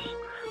knows?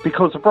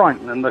 Because of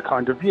Brighton and the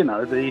kind of, the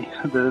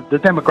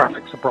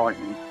demographics of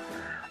Brighton.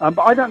 But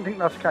I don't think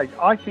that's the case.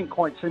 I think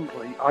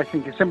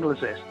it's simple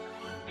as this.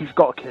 He's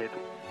got a kid.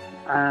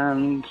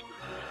 And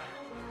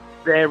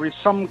there is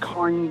some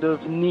kind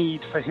of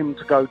need for him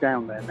to go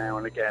down there now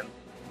and again.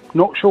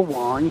 Not sure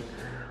why.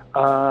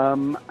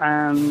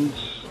 And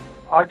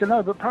I don't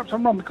know, but perhaps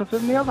I'm wrong, because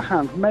on the other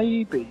hand,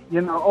 maybe,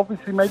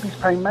 obviously maybe he's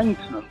paying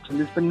maintenance and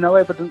there's been no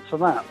evidence of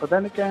that. But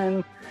then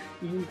again,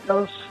 he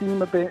does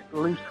seem a bit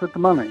loose with the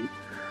money.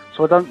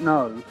 So I don't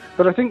know.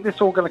 But I think this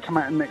is all going to come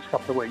out in the next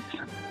couple of weeks.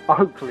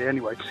 Hopefully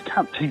anyway, because you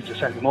can't tease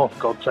us anymore, for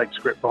God's sake,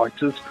 script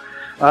writers.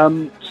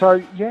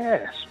 So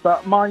yes,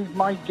 but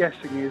my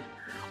guessing is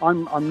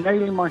I'm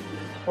nailing my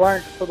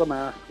flags for the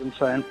mast and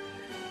saying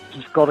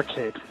he's got a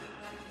kid.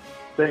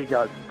 There you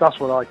go. That's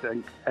what I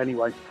think.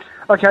 Anyway.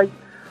 Okay.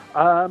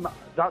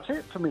 That's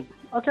it for me.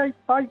 Okay.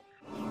 Bye.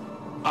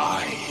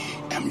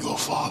 I am your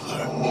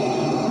father.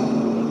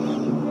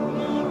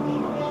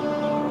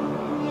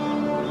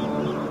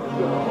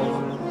 No.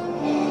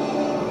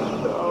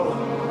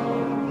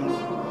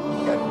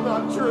 That's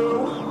not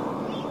true.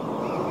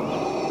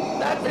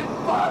 That's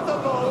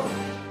impossible.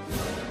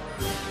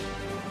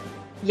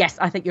 Yes,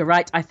 I think you're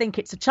right. I think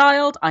it's a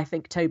child. I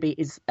think Toby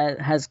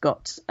has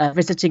got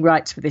visiting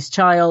rights for this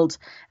child,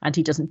 and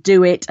he doesn't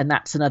do it, and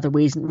that's another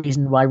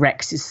reason why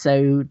Rex is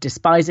so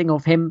despising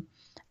of him.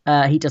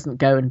 He doesn't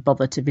go and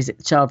bother to visit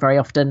the child very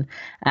often,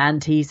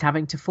 and he's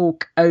having to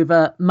fork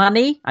over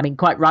money. I mean,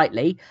 quite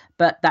rightly,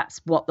 but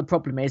that's what the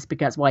problem is,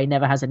 because that's why he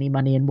never has any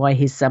money, and why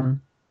his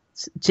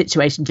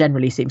situation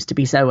generally seems to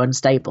be so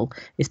unstable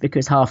is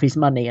because half his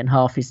money and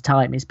half his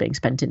time is being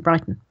spent in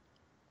Brighton,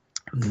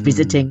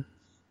 visiting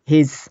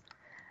his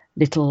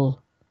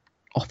little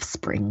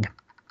offspring.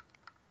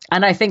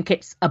 And I think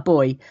it's a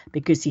boy,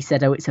 because he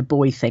said, it's a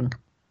boy thing.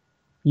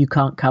 You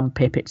can't come,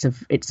 Pip.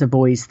 It's a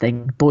boys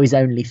thing, boys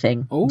only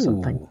thing, or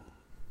something.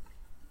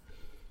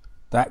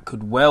 That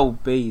could well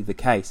be the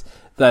case.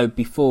 Though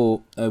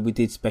before we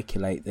did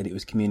speculate that it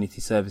was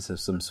community service of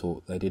some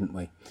sort, though, didn't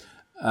we?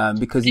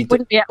 Because it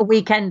wouldn't be at a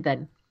weekend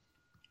then.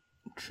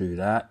 True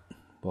that.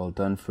 Well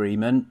done,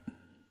 Freeman.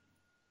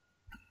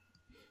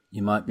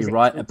 You might be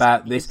right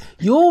about this.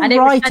 You're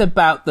right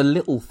about the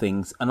little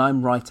things, and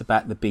I'm right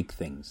about the big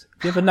things.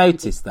 Have you ever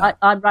noticed that?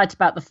 I'm right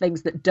about the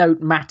things that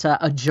don't matter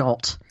a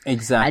jot.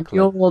 Exactly.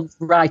 And you're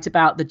right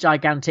about the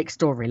gigantic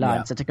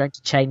storylines that are going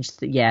to change.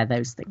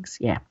 Those things.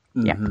 Yeah.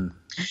 Mm-hmm.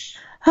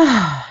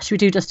 Yeah. Should we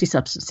do Dusty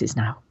Substances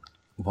now?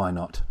 Why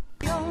not?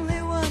 The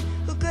only one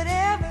who could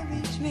ever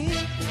reach me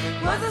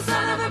was the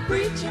son of a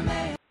preacher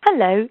man.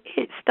 Hello,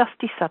 it's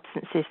Dusty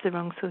Substances, the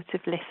wrong sort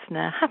of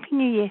listener. Happy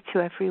New Year to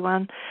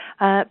everyone.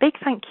 Big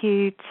thank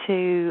you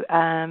to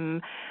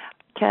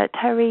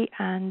Terry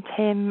and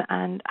Tim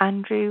and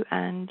Andrew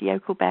and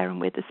Yokel Bear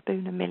and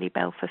Witherspoon and Millie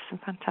Bell for some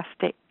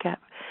fantastic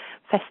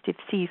festive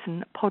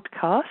season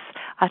podcasts.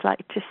 I'd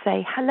like to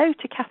say hello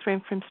to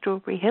Catherine from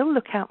Strawberry Hill.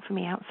 Look out for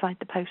me outside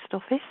the post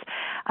office.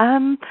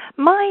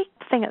 My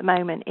thing at the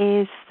moment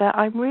is that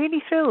I'm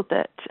really thrilled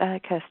that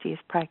Kirsty is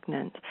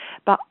pregnant,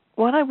 but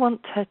what I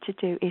want her to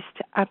do is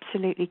to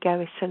absolutely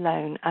go it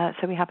alone,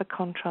 so we have a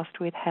contrast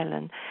with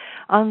Helen.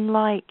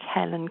 Unlike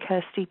Helen,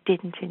 Kirsty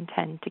didn't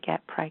intend to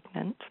get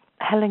pregnant.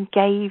 Helen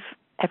gave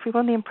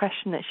everyone the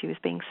impression that she was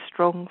being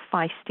strong,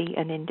 feisty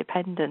and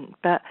independent,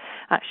 but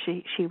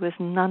actually she was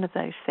none of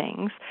those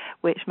things,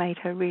 which made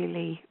her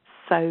really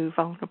so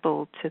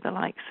vulnerable to the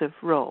likes of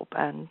Rob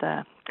and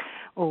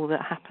all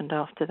that happened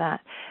after that.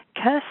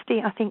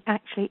 Kirsty, I think,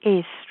 actually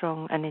is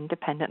strong and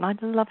independent, and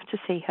I'd love to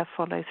see her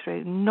follow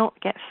through, not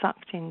get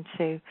sucked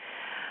into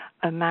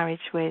a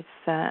marriage with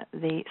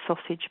the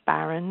sausage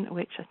baron,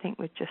 which I think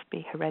would just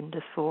be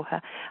horrendous for her.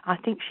 I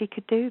think she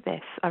could do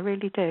this. I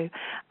really do.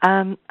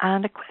 And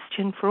a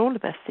question for all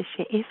of us this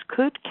year is,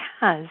 could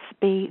Kaz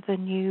be the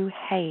new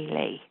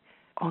Hayley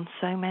on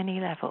so many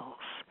levels?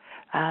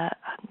 I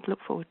look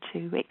forward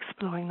to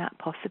exploring that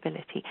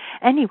possibility.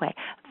 Anyway,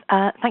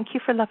 thank you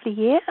for a lovely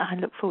year. I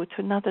look forward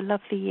to another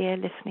lovely year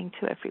listening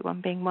to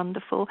everyone being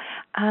wonderful.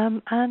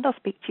 And I'll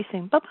speak to you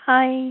soon.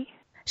 Bye-bye.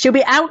 She'll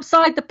be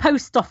outside the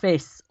post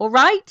office, all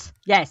right?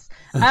 Yes.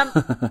 I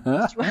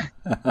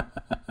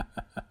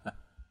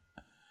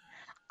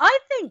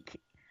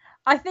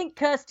think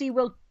Kirsty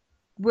will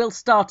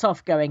start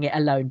off going it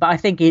alone, but I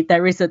think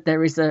there is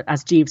a,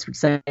 as Jeeves would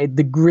say,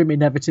 the grim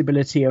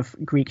inevitability of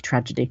Greek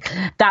tragedy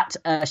that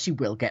she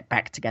will get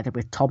back together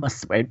with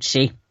Thomas, won't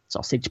she?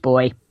 Sausage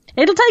boy.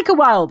 It'll take a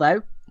while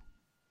though.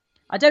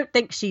 I don't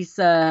think she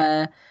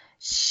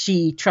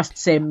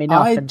trusts him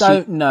enough. I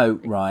don't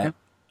know, right?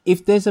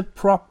 If there's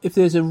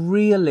a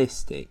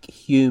realistic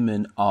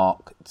human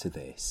arc to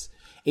this,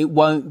 it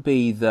won't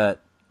be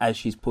that as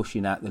she's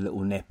pushing out the little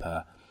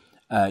nipper,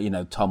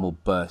 Tom will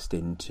burst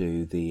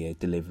into the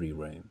delivery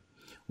room.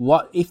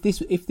 What if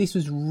this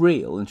was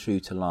real and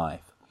true to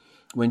life?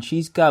 When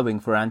she's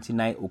going for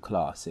antenatal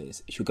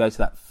classes, she'll go to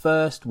that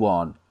first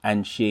one,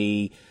 and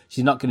she's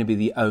not going to be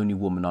the only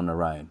woman on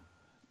her own.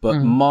 But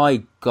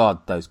my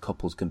God, those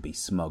couples can be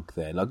smug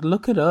there. Like,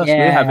 look at us,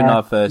 we're having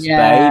our first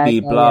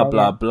baby, blah,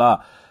 blah,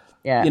 blah.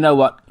 Yeah. You know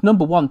what?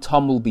 Number one,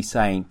 Tom will be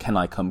saying, can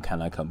I come,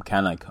 can I come,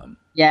 can I come?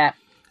 Yeah.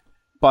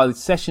 By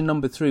session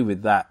number 3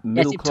 with that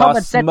middle class Tom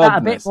had said smugness,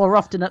 that a bit more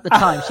often at the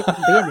time, she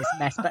wouldn't be in this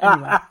mess, but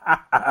anyway.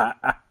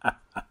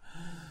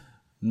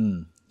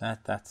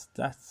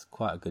 That's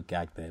quite a good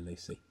gag there,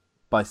 Lucy.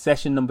 By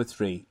session number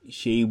 3,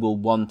 she will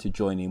want to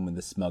join in with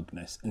the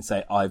smugness and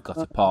say, I've got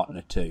a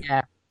partner too.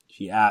 Yeah.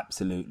 She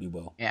absolutely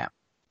will. Yeah.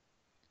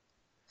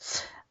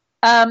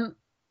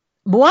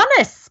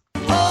 Moanis.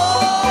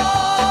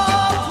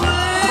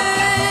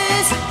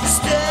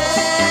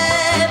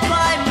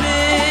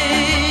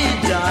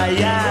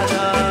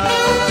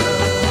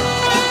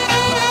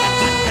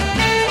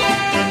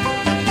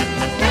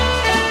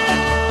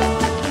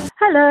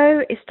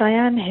 Hello, it's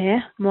Diane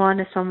here,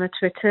 Moanis on the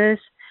Twitters.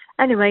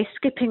 Anyway,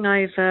 skipping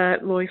over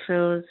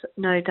Roifield,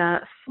 no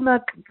doubt,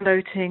 smug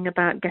gloating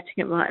about getting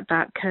it right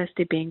about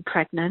Kirsty being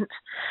pregnant.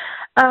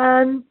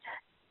 Wanted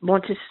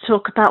to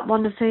talk about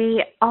one of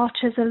the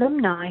Archers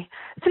alumni,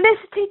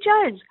 Felicity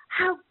Jones.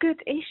 How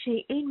good is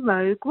she in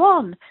Rogue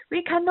One?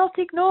 We cannot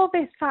ignore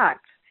this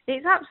fact.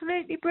 It's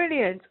absolutely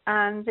brilliant,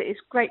 and it's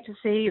great to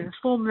see the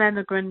former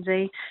Emma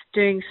Grundy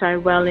doing so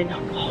well in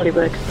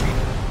Hollywood.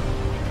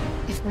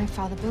 If my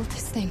father built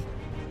this thing,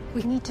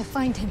 we need to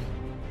find him.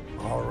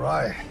 All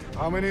right.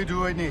 How many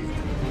do I need?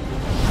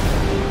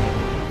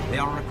 They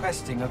are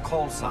requesting a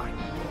call sign.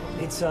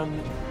 It's,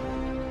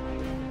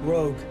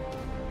 Rogue.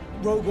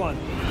 Rogue One.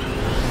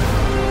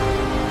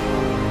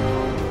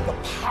 The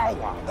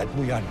power that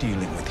we are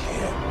dealing with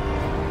here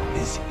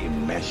is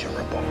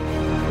immeasurable.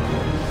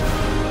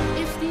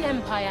 If the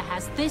Empire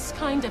has this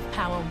kind of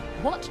power,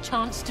 what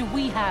chance do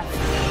we have?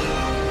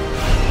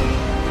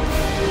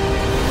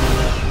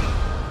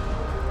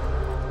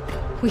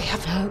 We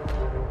have hope.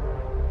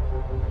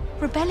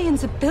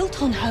 Rebellions are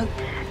built on hope.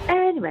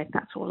 Anyway,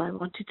 that's all I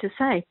wanted to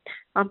say.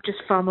 I'm just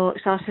far more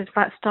excited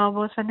about Star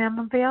Wars than I am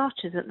on the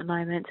Archers at the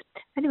moment.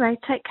 Anyway,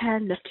 take care.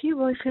 Love to you,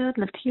 Roifield.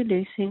 Love to you,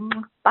 Lucy.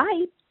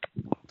 Bye.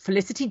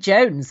 Felicity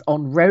Jones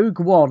on Rogue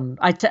One.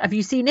 Have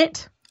you seen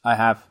it? I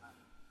have.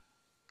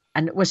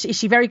 And is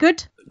she very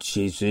good?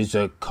 She's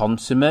a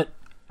consummate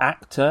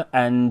actor,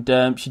 and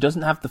she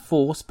doesn't have the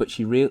Force, but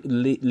she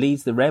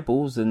leads the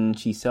rebels, and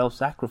she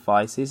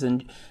self-sacrifices,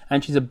 and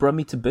she's a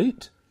brummie to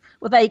boot.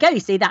 Well, there you go. You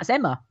see, that's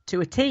Emma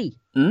to a T.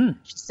 She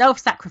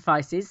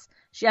self-sacrifices.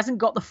 She hasn't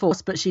got the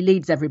Force, but she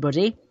leads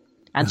everybody,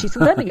 and she's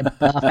learning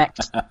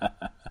perfect.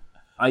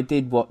 I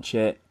did watch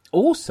it.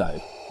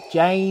 Also,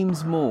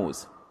 James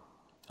Moores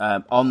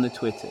on the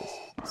Twitters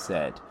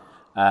said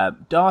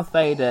Darth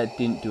Vader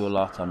didn't do a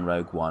lot on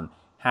Rogue One.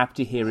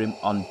 Happy to hear him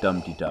on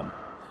Dum-de-Dum.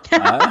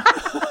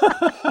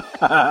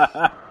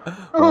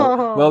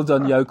 Well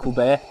done, Yokel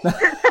Bear.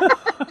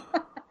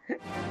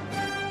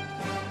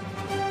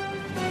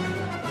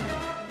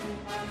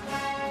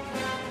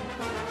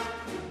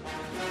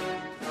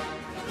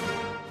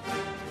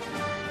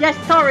 Yes,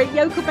 sorry,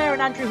 Yokel Bear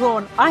and Andrew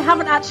Horn. I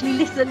haven't actually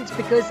listened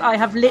because I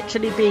have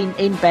literally been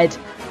in bed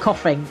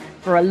coughing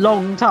for a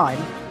long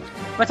time.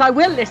 But I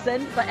will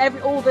listen. But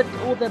all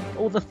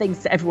the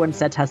things that everyone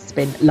said has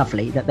been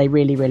lovely. That they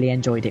really, really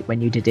enjoyed it when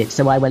you did it.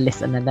 So I will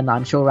listen, and then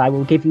I'm sure I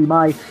will give you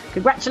my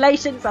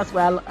congratulations as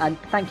well. And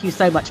thank you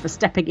so much for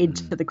stepping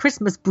into the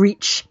Christmas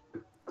breach.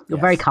 You're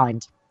very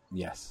kind.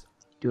 Yes,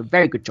 do a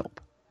very good job.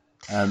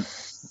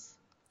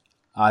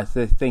 I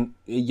think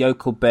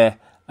Yokel Bear.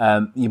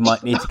 You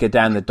might need to go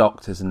down the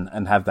doctors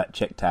and have that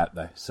checked out,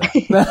 though. So.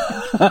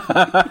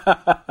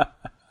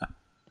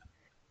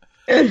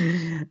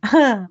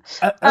 Have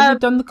you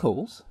done the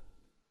calls?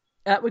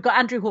 We've got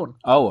Andrew Horn.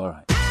 Oh, all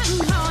right.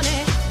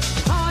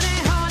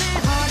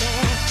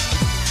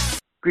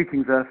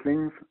 Greetings,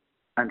 Earthlings.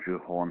 Andrew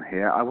Horn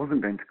here. I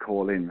wasn't going to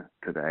call in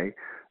today,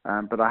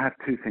 but I have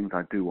two things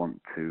I do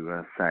want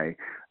to say.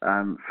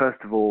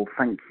 First of all,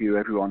 thank you,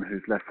 everyone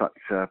who's left such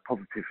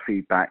positive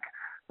feedback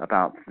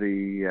about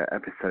the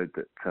episode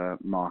that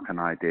Mark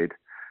and I did.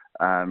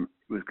 It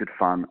was good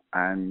fun,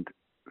 and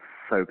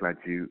so glad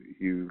you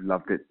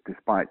loved it,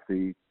 despite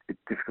the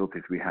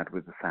difficulties we had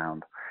with the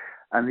sound.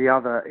 And the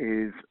other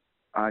is,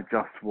 I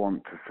just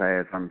want to say,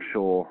 as I'm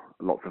sure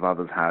lots of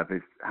others have,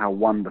 is how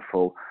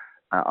wonderful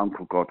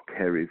Uncle God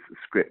Kerry's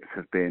scripts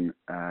have been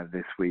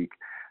this week.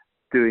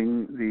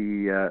 Doing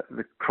the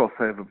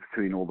crossover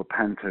between all the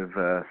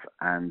Pantoverse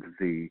and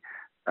the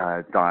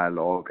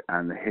dialogue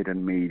and the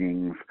hidden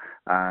meanings.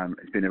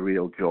 It's been a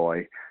real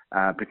joy,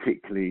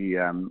 particularly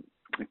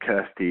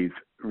Kirsty's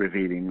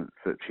revealing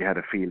that she had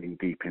a feeling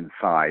deep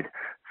inside.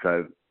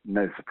 So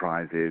no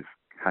surprises.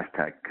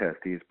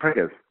 #Kirsty's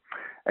Preggers.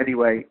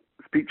 Anyway,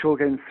 speak to you all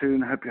again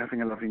soon. Hope you're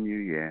having a lovely new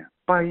year.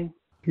 Bye.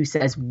 Who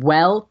says,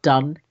 well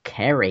done,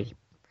 Kerry.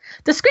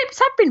 The scripts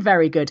have been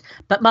very good,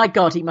 but my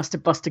God, he must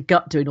have bust a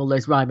gut doing all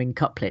those rhyming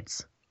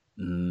couplets.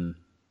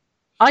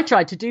 I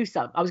tried to do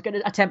some. I was going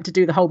to attempt to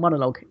do the whole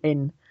monologue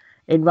in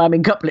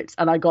rhyming couplets,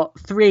 and I got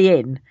 3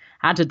 in,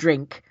 had a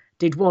drink,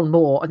 did one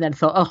more, and then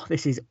thought, oh,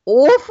 this is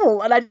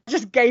awful, and I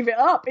just gave it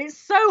up. It's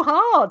so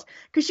hard,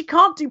 because you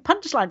can't do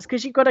punchlines,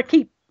 because you've got to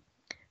keep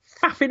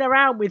faffing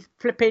around with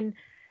flipping,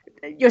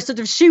 you're sort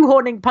of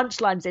shoehorning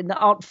punchlines in that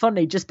aren't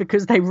funny just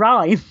because they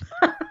rhyme.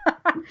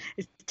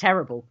 It's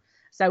terrible.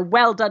 So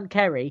well done,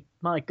 Kerry.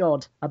 My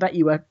God, I bet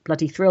you were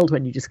bloody thrilled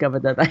when you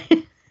discovered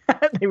that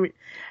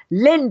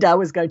Linda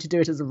was going to do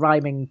it as a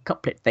rhyming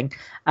couplet thing.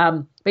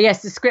 But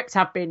yes, the scripts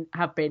have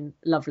been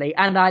lovely,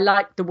 and I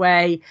like the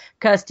way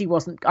Kirsty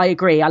wasn't. I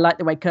agree. I like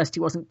the way Kirsty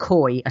wasn't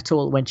coy at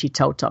all when she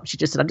told Tom. She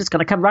just said, "I'm just going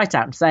to come right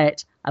out and say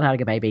it. I'm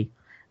having a baby,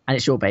 and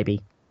it's your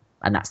baby,"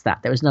 and that's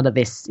that. There was none of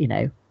this,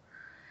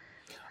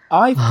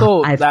 I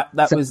thought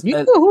that was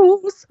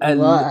a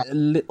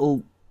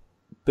little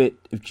bit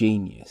of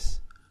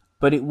genius,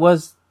 but it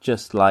was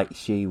just like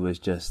she was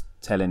just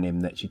telling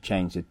him that she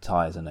changed the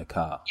tyres on her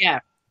car. Yeah.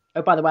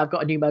 Oh, by the way, I've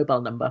got a new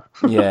mobile number.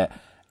 Yeah.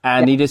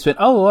 And he just went,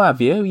 oh,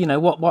 have you?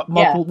 What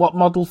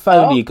model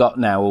phone you got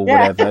now or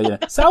whatever.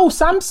 So,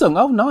 Samsung.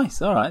 Oh,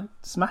 nice. All right.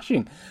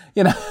 Smashing.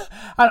 And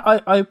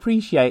I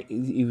appreciate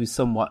he was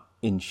somewhat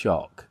in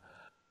shock.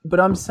 But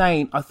I'm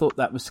saying I thought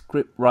that was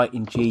script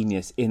writing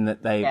genius in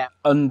that they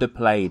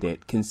underplayed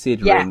it,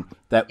 considering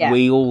that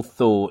we all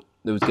thought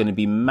there was going to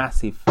be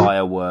massive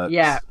fireworks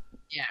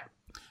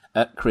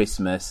at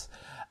Christmas.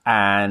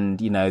 And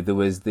there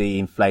was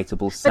the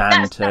inflatable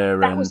Santa,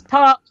 that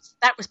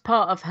was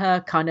part of her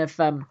kind of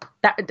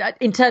that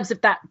in terms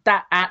of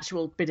that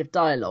actual bit of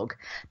dialogue.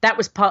 That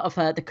was part of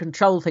the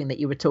control thing that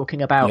you were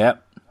talking about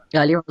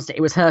earlier on.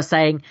 It was her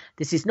saying,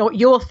 "This is not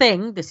your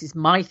thing. This is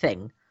my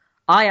thing.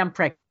 I am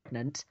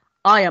pregnant.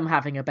 I am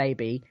having a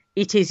baby.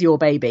 It is your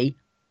baby,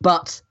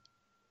 but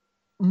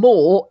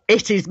more,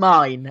 it is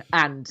mine.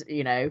 And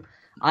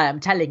I am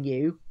telling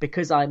you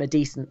because I'm a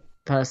decent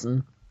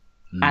person."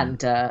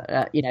 And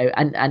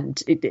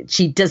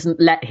she doesn't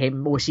let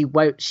him, or she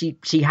won't. She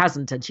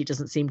hasn't, and she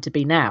doesn't seem to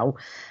be now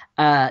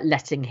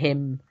letting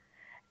him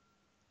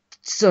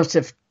sort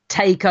of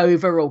take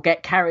over or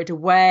get carried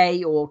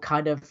away or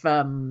kind of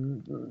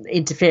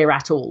interfere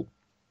at all.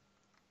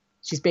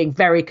 She's being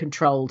very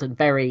controlled and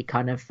very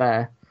kind of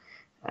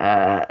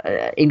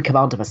in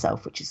command of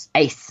herself, which is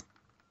ace.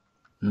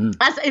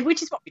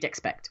 Which is what we'd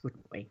expect,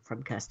 wouldn't we,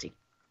 from Kirsty?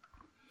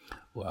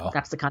 Well,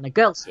 that's the kind of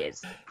girl she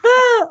is.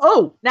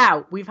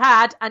 Now we've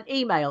had an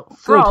email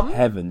from... Good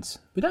heavens.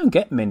 We don't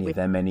get many of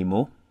them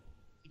anymore.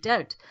 We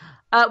don't.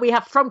 We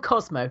have from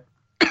Cosmo,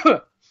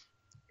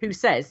 who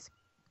says,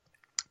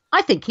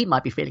 I think he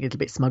might be feeling a little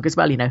bit smug as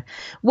well,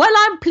 Well,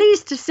 I'm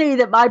pleased to see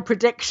that my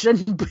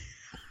prediction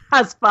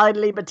has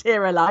finally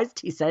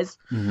materialised, he says.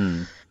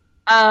 Mm-hmm.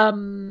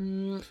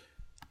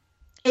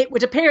 It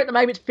would appear at the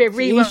moment to be a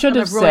rerun.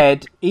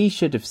 He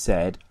should have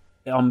said,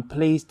 I'm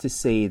pleased to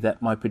see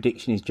that my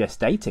prediction is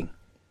gestating.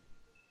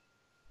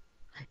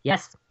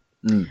 Yes.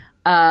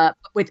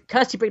 With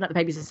Kirsty bringing up the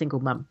baby as a single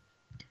mum.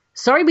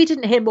 Sorry we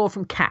didn't hear more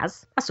from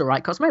Kaz. That's all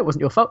right, Cosmo. It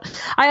wasn't your fault.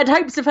 I had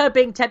hopes of her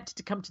being tempted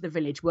to come to the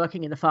village,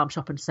 working in the farm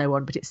shop and so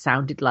on, but it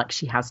sounded like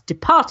she has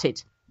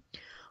departed.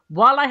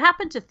 While I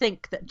happen to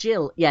think that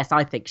Jill... Yes,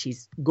 I think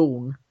she's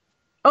gone.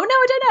 Oh,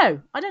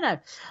 no, I don't know.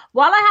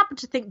 While I happen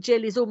to think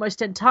Jill is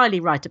almost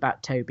entirely right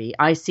about Toby,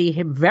 I see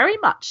him very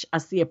much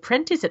as the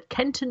apprentice at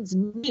Kenton's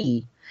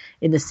knee,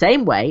 in the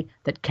same way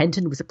that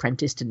Kenton was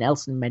apprenticed to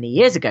Nelson many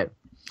years ago.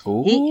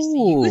 He's the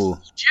usual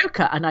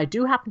joker, and I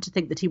do happen to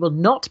think that he will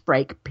not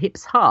break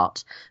Pip's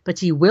heart, but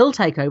he will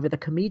take over the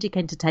comedic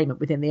entertainment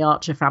within the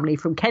Archer family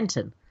from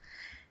Kenton.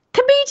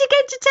 Comedic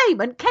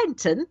entertainment?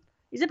 Kenton?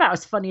 He's about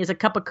as funny as a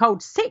cup of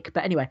cold sick,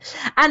 but anyway.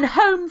 And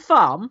Home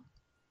Farm...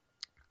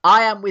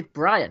 I am with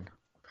Brian.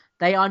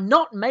 They are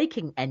not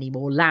making any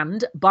more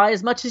land. Buy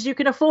as much as you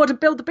can afford to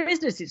build the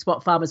business. It's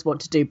what farmers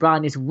want to do.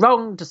 Brian is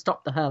wrong to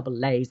stop the herbal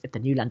lays. If the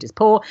new land is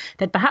poor,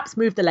 then perhaps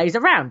move the lays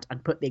around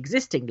and put the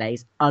existing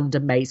lays under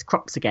maize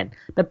crops again.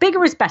 But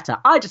bigger is better.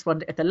 I just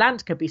wonder if the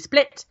land could be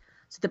split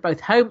so that both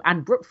Home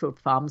and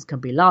Brookfield farms can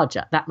be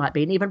larger. That might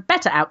be an even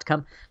better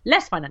outcome.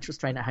 Less financial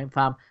strain at Home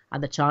Farm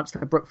and the chance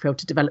for Brookfield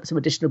to develop some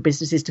additional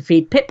businesses to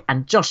feed Pip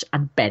and Josh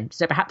and Ben.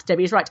 So perhaps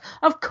Debbie is right.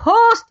 Of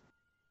course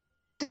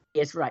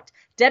is right.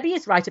 Debbie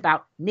is right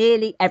about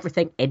nearly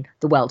everything in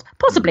the world.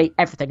 Possibly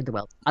everything in the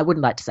world. I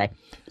wouldn't like to say.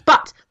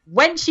 But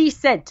when she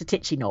said to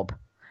Titchy Knob,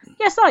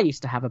 yes, I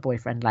used to have a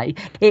boyfriend lady,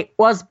 it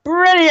was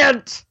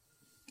brilliant.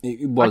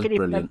 It was I can brilliant.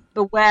 even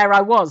remember where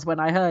I was when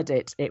I heard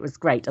it. It was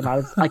great. And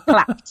I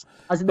clapped.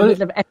 I was in the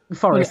middle of Epping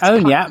Forest. Well, it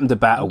only happened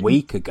about a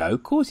week ago.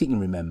 Of course you can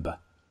remember.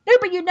 No,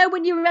 but you know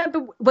when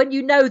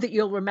you know that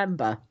you'll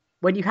remember.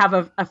 When you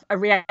have a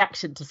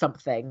reaction to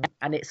something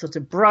and it sort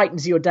of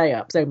brightens your day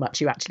up so much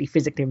you actually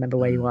physically remember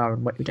where you are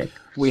and what you do.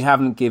 We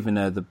haven't given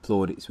her the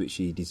plaudits which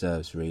she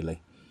deserves,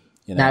 really,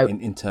 No.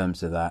 in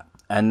terms of that.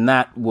 And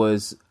that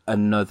was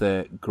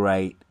another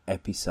great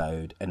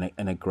episode and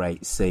a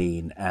great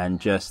scene. And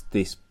just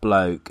this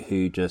bloke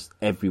who just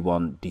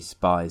everyone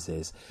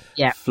despises,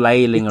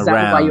 flailing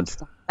around.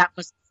 That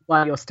was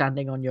why you're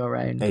standing on your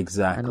own.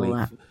 Exactly.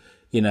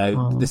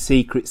 The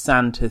Secret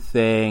Santa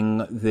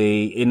thing,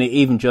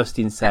 even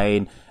Justin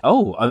saying,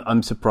 "Oh,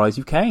 I'm surprised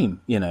you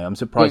came." I'm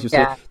surprised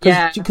you're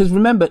still. Because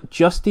remember,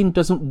 Justin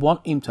doesn't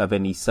want him to have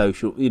any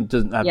social. He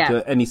doesn't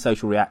have any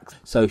social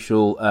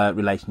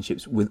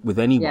relationships with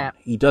anyone. Yeah.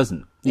 He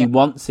doesn't. He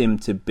wants him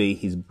to be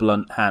his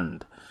blunt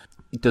hand.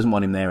 He doesn't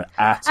want him there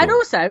at all. And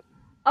also,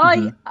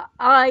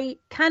 I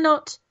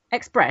cannot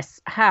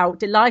express how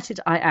delighted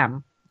I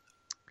am.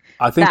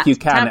 I think you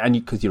can, and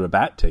because you're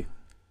about to.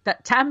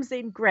 That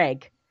Tamsin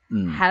Gregg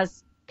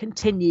has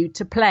continued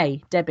to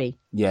play Debbie.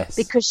 Yes.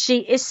 Because she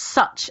is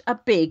such a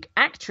big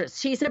actress.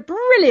 She's a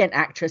brilliant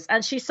actress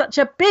and she's such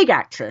a big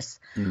actress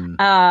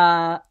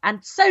and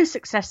so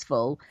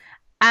successful.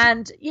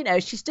 And,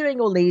 she's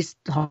doing all these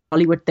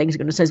Hollywood things,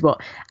 goodness knows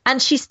what.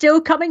 And she's still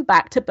coming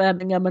back to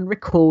Birmingham and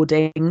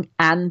recording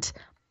and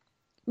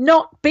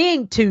not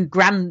being too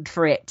grand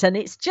for it. And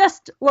it's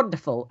just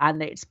wonderful.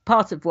 And it's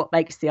part of what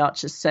makes the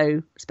Archers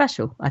so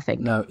special, I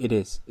think. No, it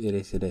is. It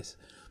is.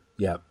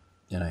 Yeah,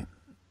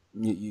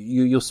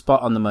 you're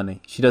spot on the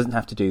money. She doesn't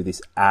have to do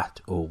this at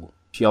all.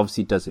 She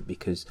obviously does it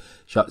because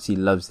Shotzi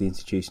loves the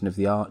institution of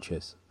the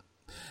Archers,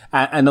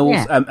 and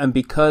also and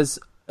because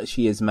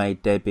she has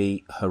made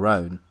Debbie her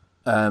own.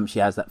 She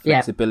has that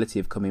flexibility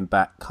of coming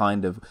back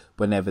kind of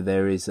whenever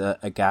there is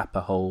a gap,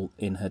 a hole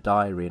in her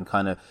diary, and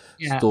kind of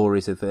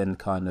stories are then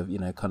kind of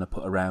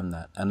put around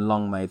that. And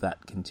long may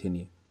that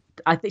continue.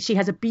 I think she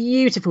has a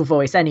beautiful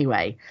voice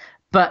anyway,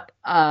 but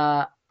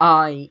I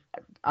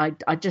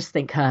just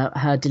think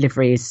her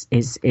delivery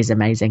is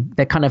amazing.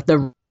 The kind of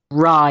the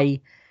way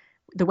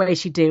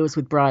she deals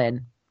with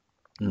Brian,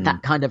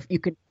 that kind of you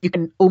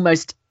can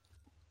almost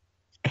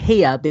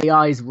hear the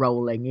eyes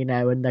rolling,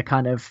 and the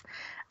kind of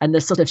and the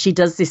sort of she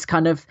does this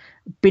kind of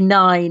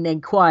benign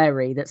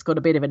inquiry that's got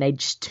a bit of an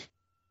edge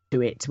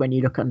to it when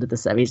you look under the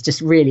surface. It's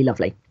just really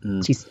lovely.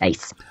 She's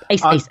ace.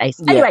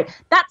 Anyway,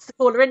 that's the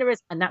caller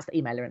inners and that's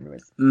the emailer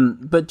inners.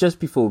 But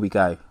just before we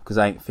go, because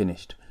I ain't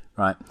finished,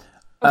 right?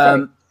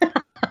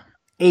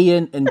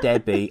 Ian and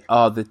Debbie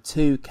are the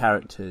two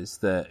characters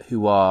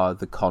who are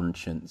the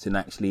conscience and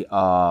actually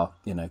are,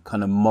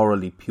 kind of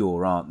morally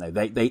pure, aren't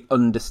they? They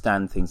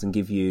understand things and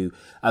give you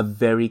a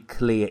very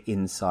clear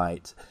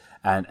insight.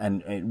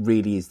 And it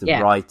really is the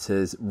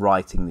writers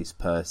writing this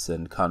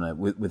person kind of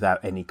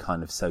without any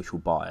kind of social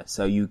bias.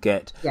 So you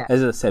get,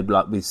 as I said,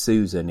 like with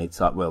Susan, it's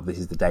like, well, this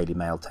is the Daily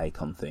Mail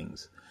take on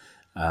things.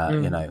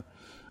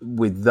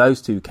 With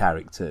those two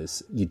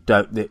characters,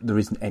 there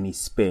isn't any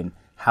spin.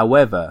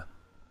 However,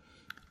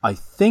 I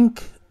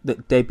think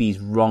that Debbie's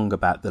wrong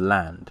about the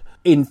land.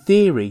 In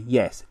theory,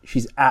 yes,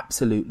 she's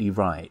absolutely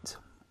right.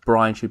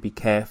 Brian should be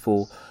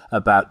careful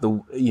about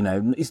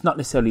it's not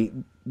necessarily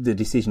the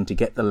decision to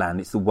get the land,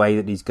 it's the way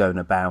that he's going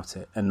about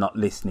it and not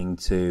listening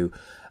to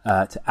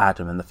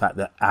Adam and the fact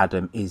that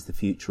Adam is the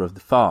future of the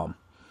farm.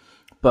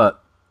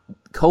 But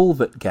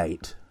Culvert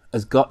Gate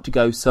has got to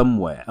go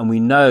somewhere, and we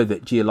know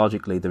that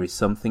geologically there is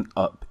something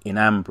up in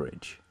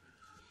Ambridge.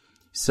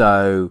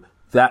 So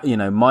that,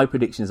 my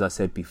prediction, as I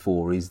said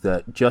before, is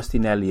that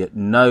Justin Elliott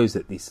knows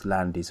that this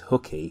land is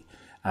hooky,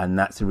 and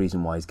that's the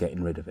reason why he's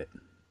getting rid of it.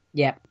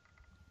 Yeah.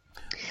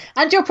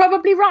 And you're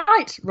probably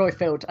right,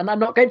 Royfield, and I'm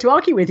not going to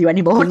argue with you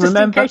anymore, just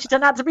in case you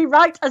turn out to be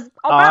right.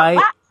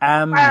 I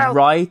am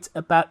right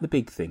about the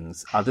big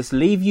things. I'll just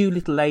leave you,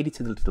 little lady,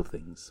 to the little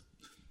things.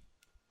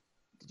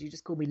 Did you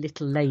just call me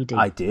little lady?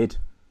 I did.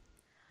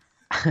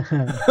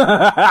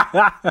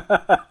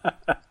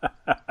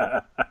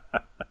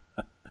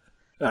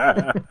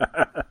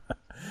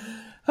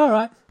 All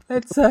right,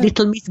 let's...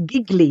 Little Miss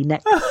Giggly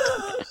next.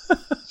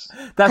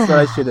 That's what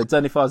I should have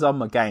done if I was on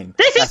my game.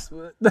 This is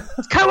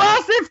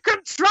coercive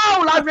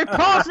control! I'm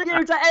reporting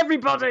you to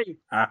everybody!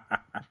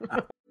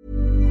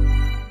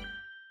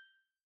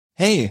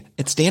 Hey,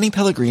 it's Danny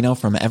Pellegrino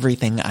from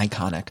Everything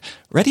Iconic.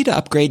 Ready to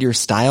upgrade your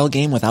style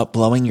game without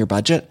blowing your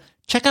budget?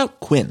 Check out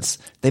Quince.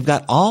 They've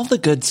got all the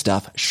good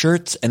stuff,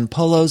 shirts and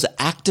polos,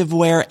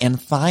 activewear,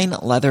 and fine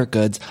leather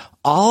goods,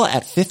 all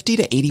at 50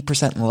 to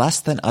 80% less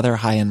than other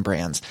high-end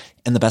brands.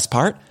 And the best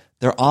part?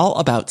 They're all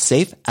about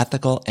safe,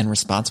 ethical, and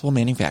responsible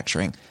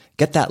manufacturing.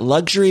 Get that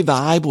luxury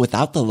vibe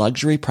without the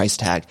luxury price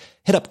tag.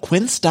 Hit up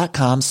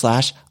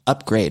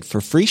quince.com/upgrade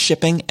for free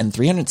shipping and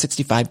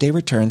 365-day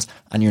returns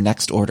on your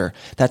next order.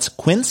 That's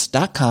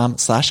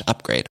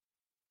quince.com/upgrade.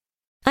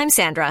 I'm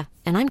Sandra,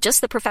 and I'm just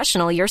the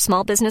professional your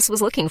small business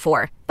was looking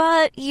for.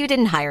 But you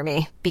didn't hire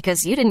me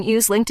because you didn't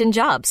use LinkedIn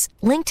Jobs.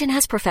 LinkedIn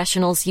has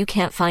professionals you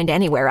can't find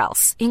anywhere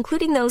else,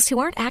 including those who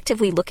aren't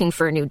actively looking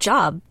for a new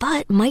job,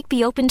 but might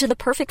be open to the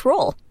perfect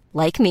role.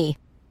 Like me.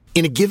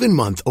 In a given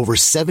month, over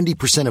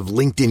 70% of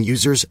LinkedIn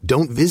users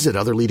don't visit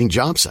other leading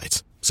job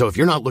sites. So if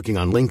you're not looking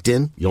on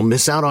LinkedIn, you'll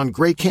miss out on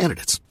great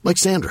candidates like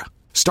Sandra.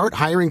 Start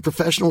hiring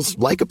professionals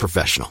like a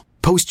professional.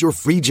 Post your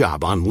free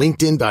job on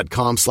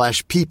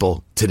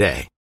linkedin.com/people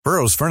today.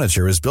 Burrow's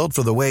furniture is built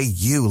for the way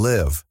you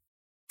live.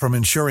 From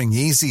ensuring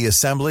easy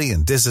assembly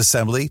and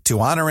disassembly to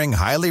honoring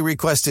highly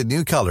requested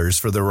new colors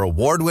for their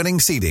award-winning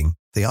seating,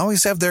 they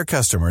always have their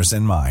customers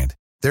in mind.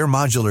 Their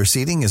modular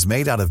seating is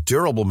made out of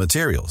durable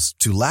materials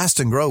to last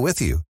and grow with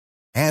you.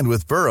 And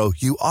with Burrow,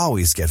 you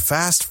always get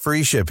fast,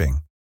 free shipping.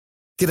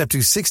 Get up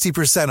to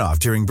 60% off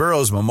during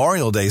Burrow's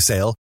Memorial Day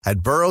sale at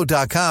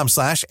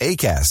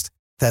burrow.com/ACAST.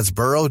 That's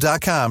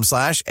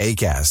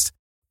burrow.com/ACAST.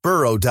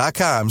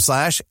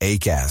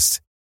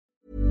 burrow.com/ACAST.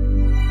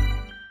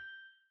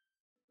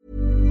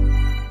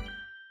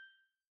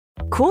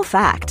 Cool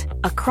fact,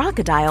 a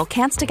crocodile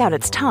can't stick out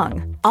its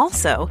tongue.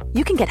 Also,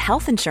 you can get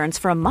health insurance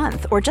for a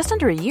month or just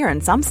under a year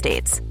in some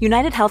states.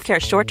 United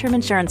Healthcare short-term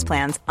insurance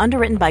plans,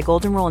 underwritten by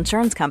Golden Rule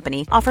Insurance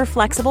Company, offer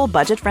flexible,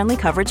 budget-friendly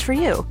coverage for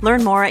you.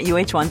 Learn more at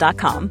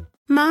uh1.com.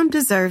 Mom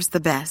deserves the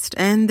best,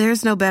 and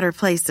there's no better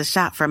place to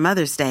shop for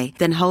Mother's Day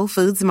than Whole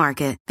Foods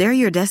Market. They're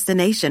your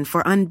destination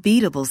for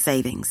unbeatable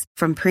savings,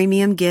 from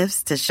premium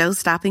gifts to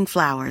show-stopping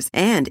flowers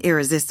and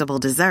irresistible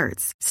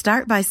desserts.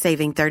 Start by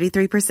saving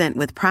 33%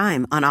 with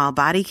Prime on all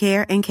body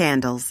care and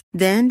candles.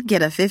 Then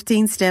get a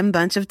 15-stem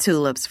bunch of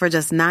tulips for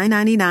just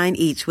 $9.99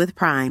 each with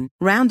Prime.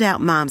 Round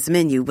out Mom's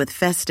menu with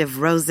festive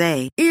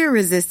rosé,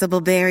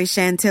 irresistible berry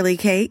chantilly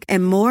cake,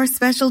 and more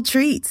special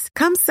treats.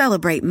 Come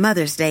celebrate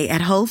Mother's Day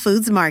at Whole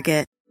Foods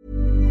Market.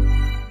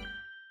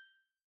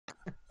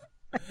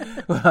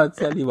 Well, I'll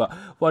tell you what,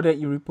 why don't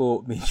you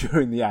report me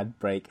during the ad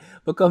break?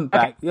 We'll come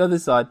back the other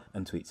side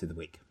and tweets of the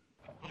week.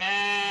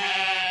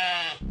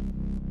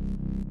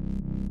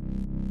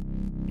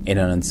 In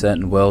an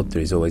uncertain world,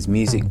 there is always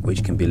music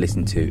which can be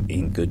listened to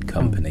in good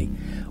company.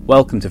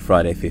 Welcome to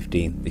Friday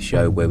 15, the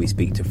show where we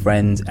speak to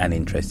friends and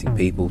interesting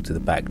people to the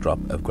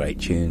backdrop of great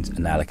tunes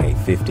and allocate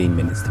 15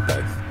 minutes to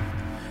both.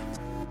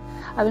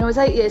 I mean, I was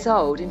 8 years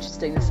old,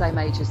 interesting, the same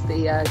age as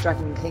the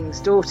Dragon King's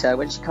daughter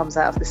when she comes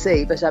out of the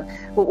sea. But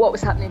what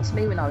was happening to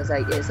me when I was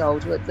 8 years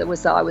old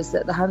was that I was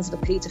at the hands of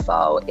a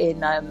paedophile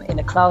in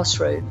a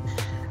classroom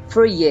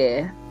for a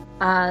year.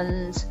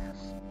 And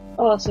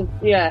for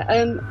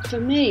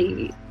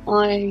me,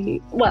 I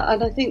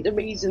think the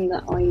reason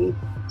that I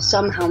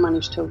somehow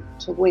managed to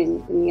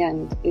win in the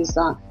end is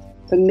that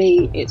for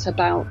me, it's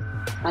about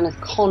an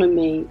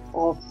economy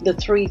of the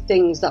three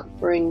things that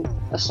bring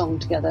a song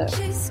together.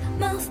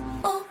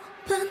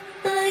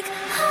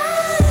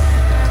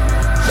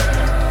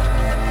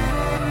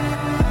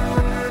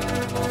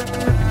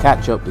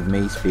 Catch up with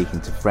me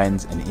speaking to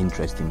friends and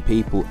interesting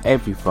people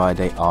every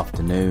Friday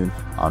afternoon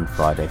on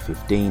Friday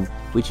 15,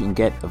 which you can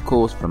get, of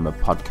course, from a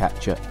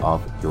podcatcher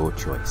of your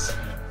choice.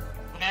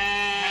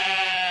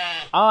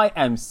 I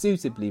am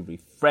suitably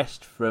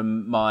refreshed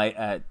from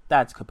my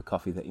dad's cup of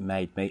coffee that he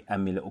made me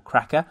and my little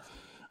cracker.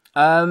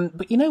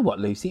 But you know what,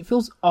 Lucy? It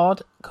feels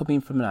odd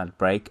coming from an ad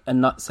break and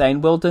not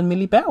saying, well done,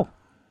 Millie Bell.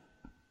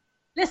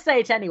 Let's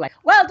say it anyway.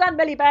 Well done,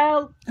 Millie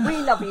Bell. We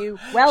love you.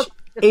 Well done.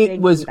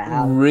 It was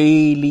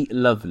really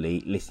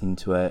lovely listening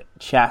to a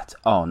chat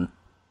on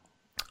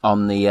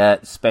the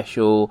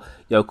special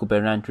Yokel Bear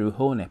and Andrew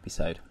Horn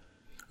episode,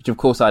 which of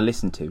course I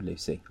listened to,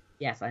 Lucy.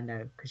 Yes, I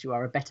know, because you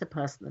are a better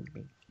person than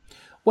me.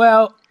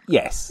 Well,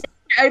 Yes.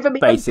 Get over me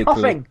basically.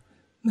 coughing.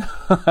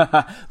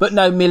 But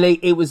no, Millie,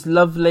 it was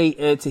lovely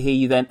to hear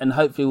you then, and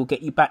hopefully we'll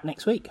get you back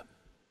next week.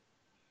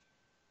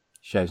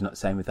 Show's not the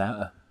same without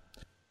her.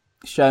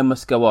 Show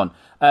must go on.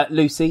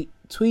 Lucy,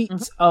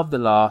 tweets of the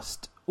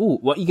last... Ooh,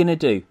 what are you going to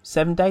do?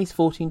 7 days,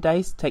 14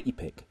 days? Take your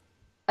pick.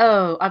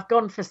 Oh, I've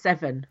gone for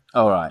 7.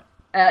 All right.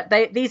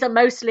 These are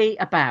mostly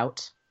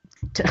about...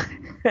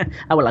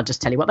 I'll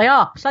just tell you what they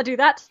are. Shall I do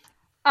that?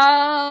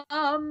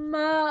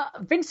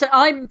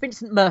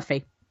 Vincent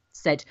Murphy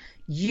said,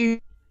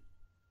 You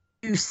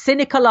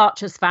cynical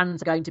Archers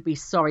fans are going to be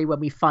sorry when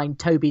we find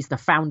Toby's the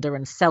founder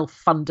and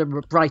self-funder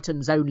of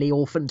Brighton's only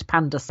orphaned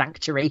panda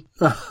sanctuary.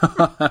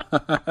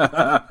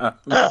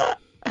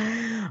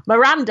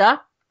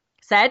 Miranda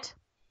said,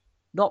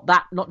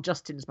 not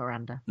Justin's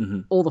Miranda,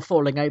 or the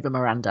falling over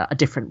Miranda, a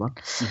different one,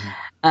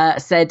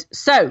 said,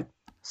 so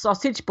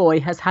Sausage Boy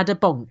has had a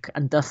bonk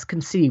and thus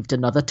conceived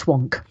another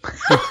twonk.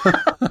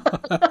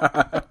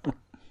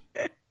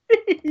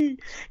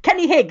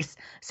 Kenny Higgs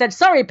said,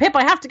 sorry, Pip,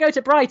 I have to go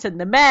to Brighton.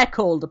 The mayor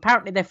called.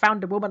 Apparently they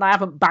found a woman I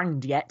haven't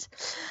banged yet.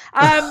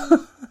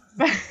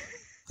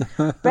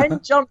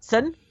 Ben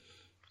Johnson,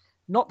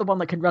 not the one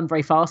that can run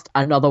very fast,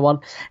 another one,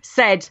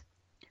 said,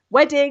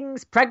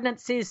 weddings,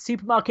 pregnancies,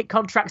 supermarket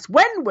contracts.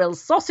 When will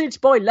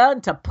Sausage Boy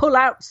learn to pull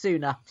out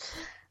sooner?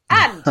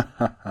 And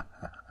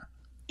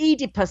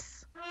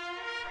Oedipus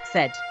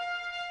said,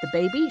 the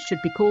baby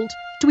should be called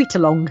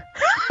Tweetalong.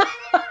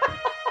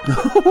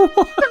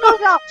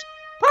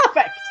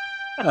 Perfect.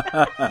 And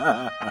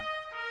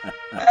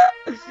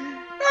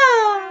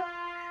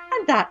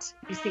that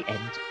is the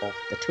end of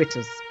the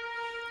Twitters.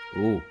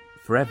 Ooh,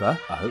 forever?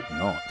 I hope not.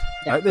 No,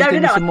 I hope there's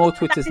going to be some more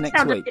Twitters that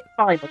next week.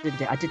 Final,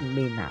 didn't it? I didn't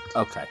mean that.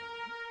 Okay.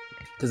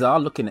 Because they are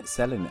looking at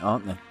selling it,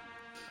 aren't they?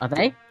 Are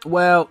they?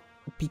 Well,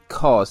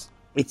 because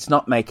it's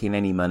not making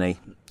any money.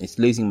 It's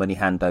losing money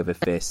hand over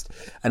fist.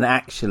 And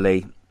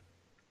actually,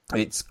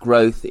 its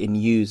growth in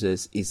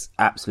users is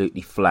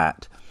absolutely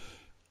flat.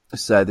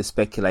 So the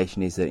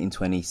speculation is that in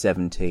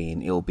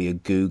 2017 it'll be a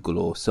Google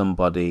or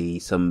somebody,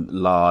 some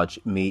large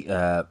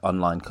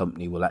online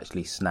company will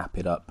actually snap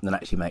it up and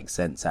actually make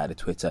sense out of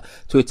Twitter.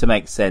 Twitter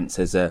makes sense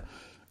as a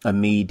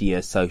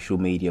social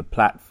media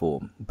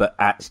platform, but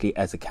actually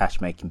as a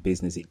cash-making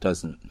business it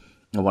doesn't.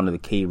 And one of the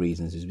key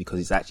reasons is because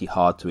it's actually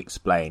hard to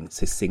explain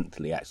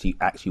succinctly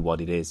actually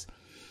what it is.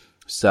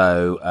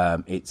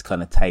 So its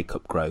kind of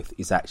take-up growth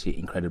is actually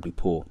incredibly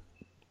poor.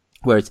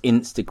 Whereas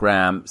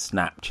Instagram,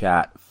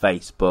 Snapchat,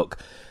 Facebook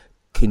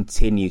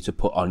continue to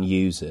put on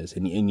users.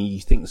 And you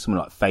think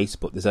someone like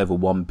Facebook, there's over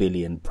 1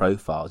 billion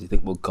profiles. You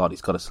think, well, God,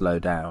 it's got to slow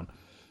down.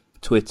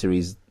 Twitter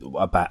is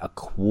about a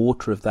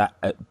quarter of that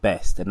at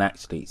best. And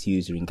actually, its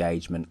user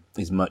engagement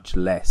is much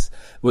less.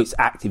 Well, its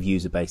active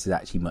user base is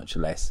actually much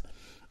less.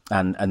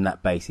 And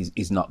that base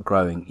is not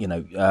growing. You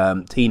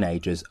know,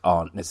 teenagers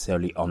aren't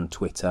necessarily on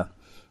Twitter.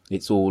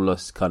 It's all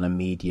us kind of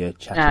media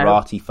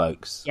chatterati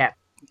folks. Yeah.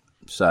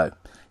 So...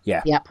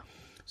 yeah. Yep.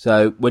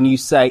 So when you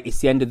say it's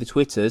the end of the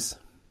Twitters,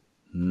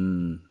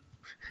 you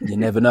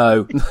never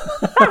know.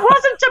 That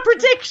wasn't a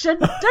prediction.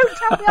 Don't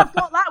tell me I've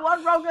got that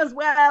one wrong as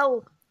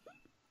well.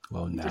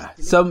 Well, nah.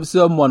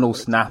 Someone will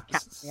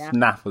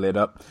snaffle it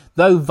up.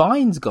 Though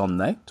Vine's gone,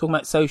 though. Talking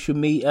about social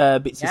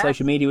bits of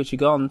social media which are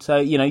gone. So,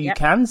 you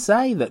can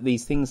say that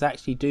these things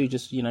actually do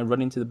just,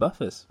 run into the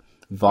buffers.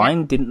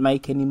 Vine didn't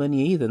make any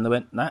money either. And they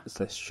went,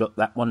 let's shut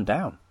that one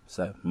down.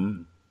 So,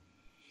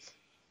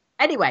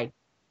 Anyway.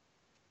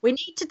 We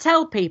need to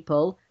tell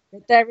people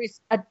that there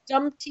is a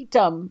Dumpty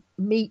Dum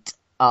meet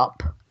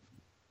up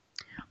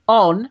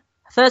on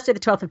Thursday the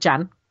 12th of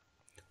Jan.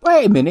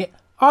 Wait a minute.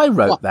 I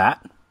wrote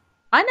that.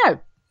 I know.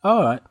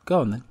 All right.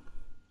 Go on then.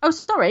 Oh,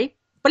 sorry.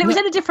 But it was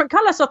in a different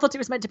colour, so I thought it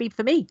was meant to be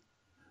for me.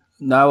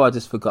 No, I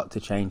just forgot to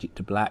change it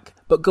to black.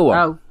 But go on.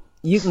 Oh.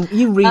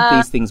 You read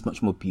these things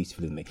much more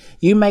beautifully than me.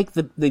 You make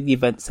the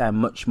event sound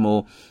much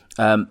more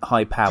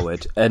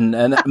high-powered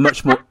and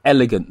much more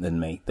elegant than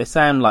me. They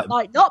sound like...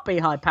 might not be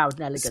high-powered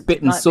and elegant.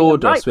 Spit and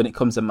sawdust when it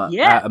comes out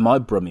of my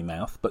brummy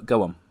mouth, but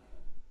go on.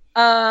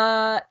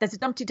 There's a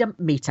Dumpty Dum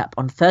meetup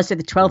on Thursday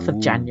the 12th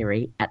of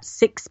January at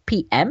 6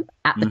 p.m.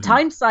 at the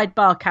Tyneside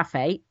Bar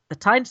Cafe, the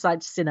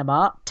Tyneside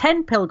Cinema,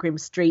 10 Pilgrim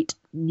Street,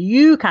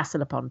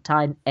 Newcastle upon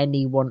Tyne,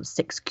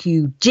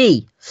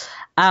 NE16QG.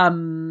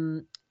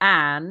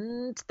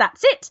 And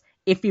that's it.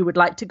 If you would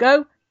like to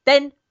go,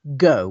 then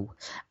go.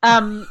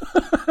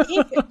 If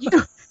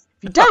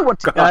you don't want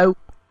to go,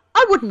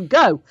 I wouldn't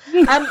go.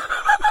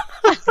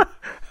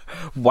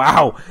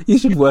 Wow, you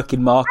should work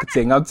in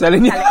marketing, I'm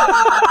telling you.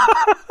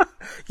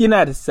 You know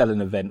how to sell an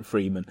event,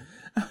 Freeman.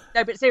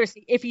 No, but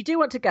seriously, if you do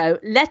want to go,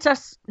 let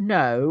us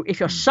know.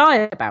 If you're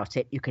shy about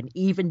it, you can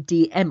even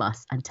DM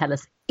us and tell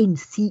us in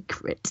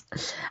secret.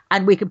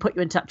 And we can put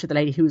you in touch with the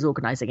lady who's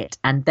organising it.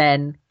 And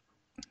then...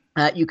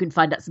 you can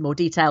find out some more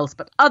details,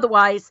 but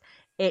otherwise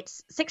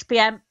it's 6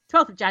 p.m,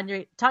 12th of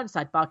January,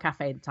 Tyneside Bar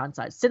Cafe and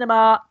Tyneside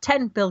Cinema,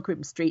 10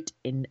 Pilgrim Street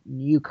in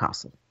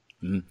Newcastle.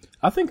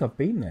 I think I've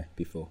been there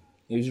before.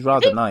 It was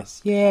rather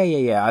nice.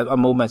 Yeah.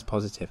 I'm almost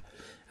positive.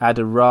 had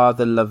a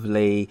rather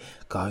lovely,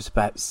 it was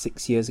about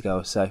 6 years ago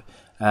or so,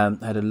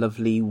 had a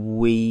lovely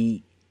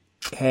weekend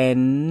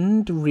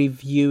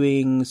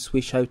reviewing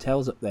Swish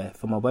hotels up there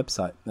for my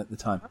website at the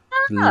time.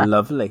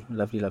 Lovely.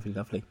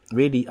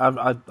 Really, I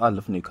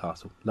love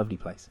Newcastle. Lovely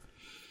place.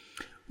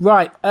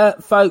 Right,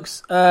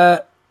 folks,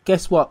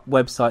 guess what?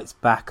 Website's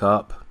back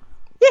up.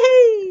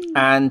 Yay!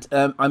 And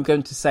I'm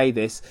going to say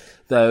this,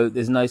 though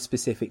there's no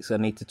specifics. I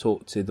need to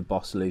talk to the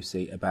boss,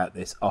 Lucy, about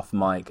this off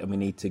mic, and we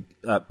need to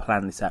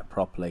plan this out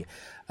properly.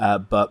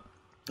 But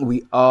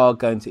we are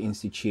going to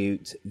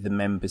institute the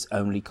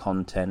members-only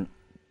content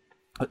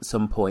at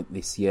some point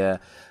this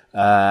year.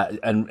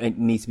 And it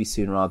needs to be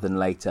sooner rather than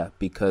later,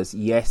 because,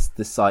 yes,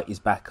 the site is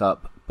back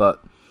up,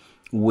 but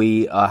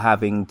we are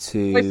having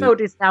to...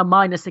 Roifield is now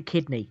minus a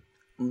kidney.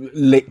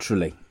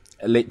 Literally.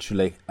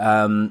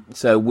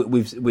 So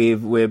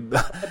we're a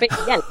bit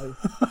yellow.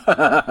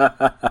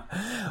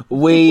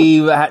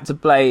 We've had to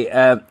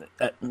play.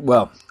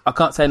 Well, I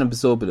can't say an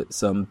absorbent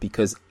sum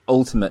because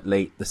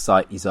ultimately the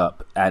site is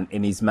up and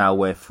it is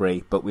malware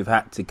free. But we've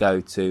had to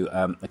go to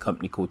a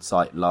company called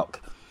SiteLock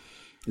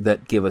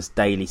that give us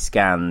daily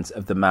scans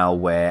of the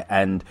malware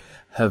and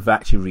have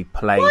actually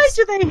replaced. Why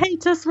do they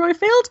hate us,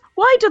 Roifield?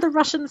 Why do the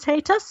Russians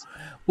hate us?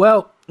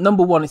 Well,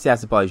 number one, it's the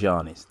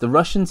Azerbaijanis. The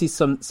Russians is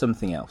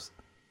something else.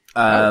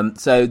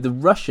 So the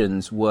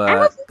Russians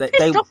were...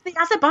 They off the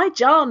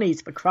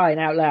Azerbaijanis, for crying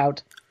out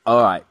loud.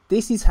 All right,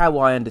 this is how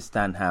I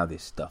understand how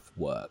this stuff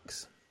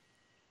works.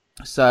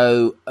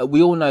 So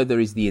we all know there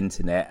is the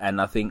internet,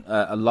 and I think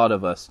a lot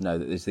of us know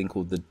that there's a thing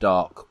called the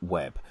dark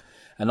web.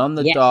 And on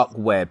the dark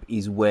web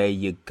is where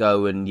you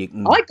go and you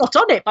can... I got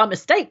on it by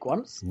mistake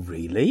once.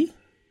 Really?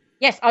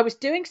 Yes, I was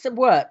doing some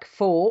work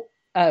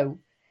I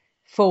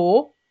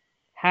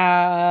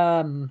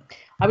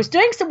was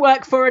doing some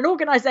work for an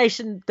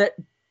organisation that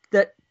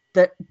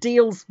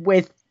deals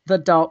with the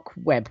dark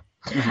web.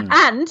 Mm-hmm.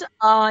 And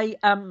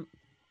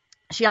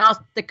she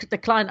asked the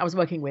client I was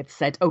working with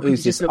said, "Oh,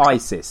 who's this?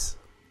 ISIS?"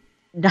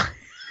 No.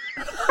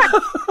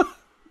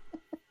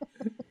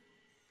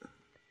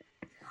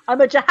 I'm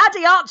a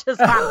Jihadi Archers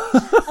fan.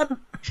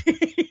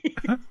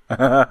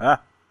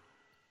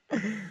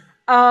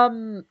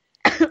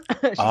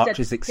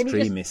 Archers said,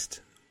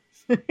 extremist.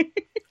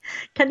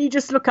 Can you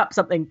just look up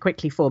something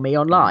quickly for me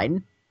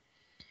online?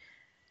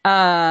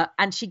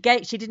 And she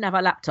didn't have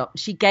her laptop.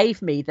 She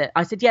gave me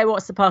I said, yeah,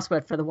 what's the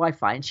password for the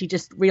Wi-Fi? And she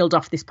just reeled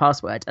off this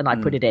password and I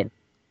put it in.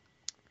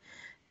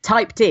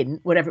 Typed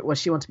in whatever it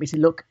was she wanted me to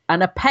look,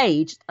 and a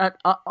page that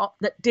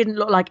didn't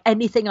look like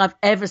anything I've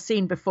ever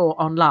seen before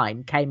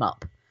online came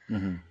up.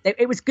 Mm-hmm.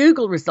 It was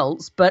Google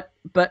results, but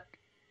not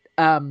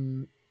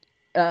the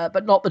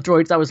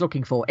droids I was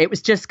looking for. It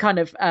was just kind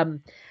of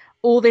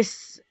all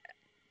this.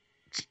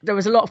 There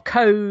was a lot of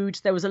code.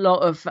 There was a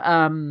lot of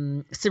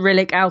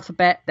Cyrillic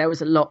alphabet. There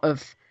was a lot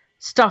of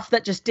stuff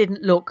that just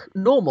didn't look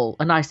normal.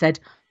 And I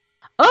said,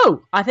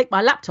 "Oh, I think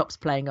my laptop's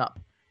playing up.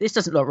 This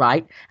doesn't look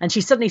right." And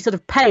she suddenly sort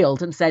of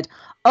paled and said,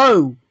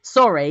 "Oh,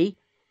 sorry,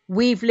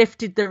 we've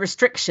lifted the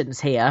restrictions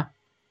here.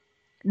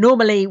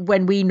 Normally,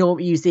 when we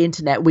use the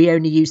internet, we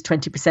only use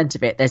 20%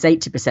 of it. There's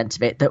 80%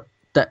 of it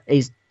that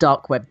is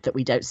dark web that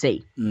we don't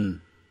see." Mm.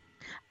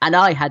 And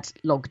I had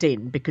logged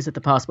in because of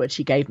the password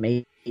she gave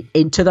me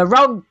into the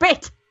wrong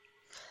bit.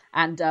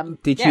 And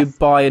did you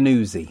buy an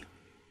Uzi?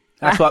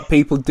 That's what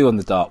people do on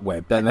the dark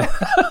web, don't they?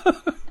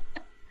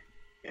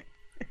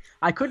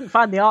 I couldn't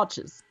find the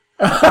Archers.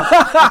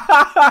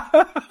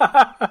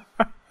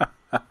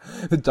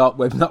 The dark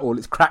web's not all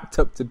it's cracked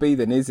up to be,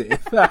 then, is it?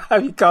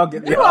 You can't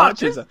get the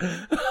Archers.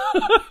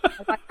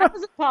 My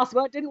Amazon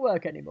password didn't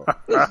work anymore.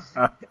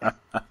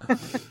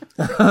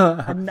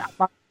 And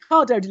my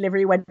cardo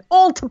delivery went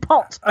all to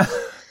pot.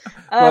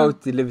 Well,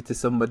 delivered to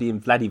somebody in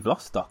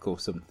Vladivostok or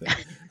something.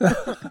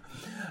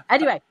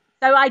 Anyway,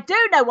 so I do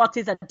know what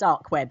is a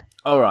dark web.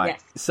 All right.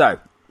 Yes. So,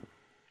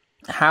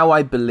 how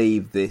I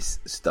believe this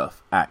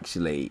stuff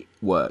actually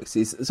works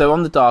is, so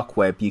on the dark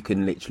web, you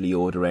can literally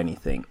order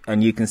anything,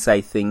 and you can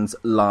say things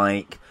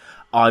like,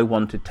 I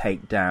want to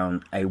take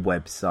down a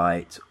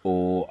website,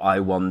 or I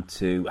want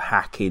to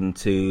hack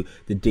into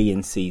the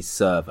DNC's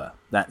server.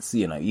 That's,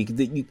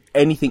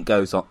 anything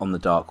goes on the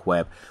dark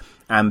web.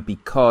 And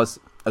because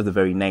of the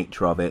very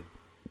nature of it,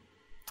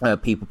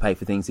 people pay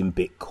for things in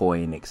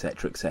Bitcoin,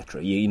 etc.,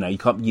 etc. You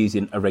can't be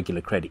using a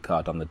regular credit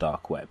card on the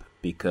dark web,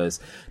 because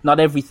not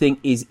everything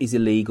is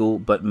illegal,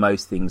 but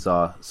most things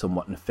are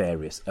somewhat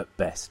nefarious at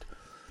best.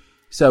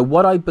 So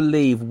what I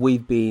believe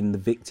we've been the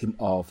victim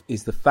of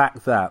is the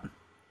fact that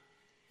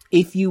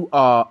if you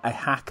are a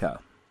hacker,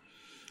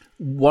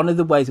 one of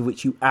the ways in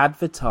which you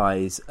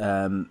advertise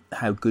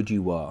how good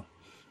you are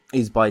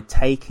is by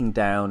taking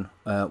down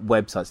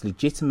websites,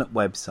 legitimate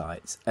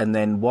websites, and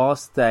then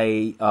whilst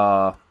they've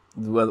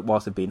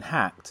been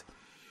hacked,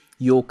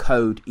 your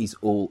code is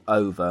all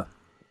over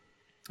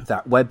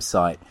that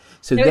website.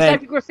 So it's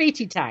like a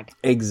graffiti tag.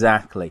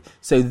 Exactly.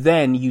 So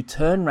then you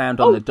turn around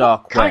on the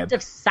dark web. What kind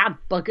of sad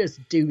buggers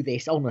do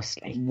this,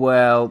 honestly?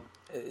 Well,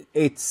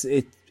 it's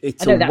a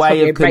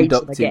way of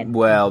conducting.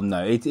 Well,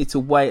 no, it's a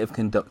way of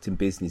conducting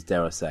business.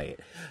 Dare I say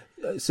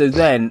it? So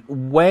then,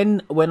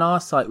 when our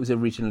site was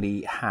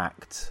originally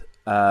hacked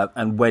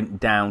and went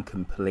down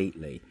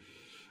completely,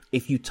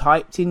 if you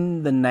typed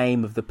in the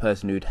name of the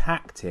person who'd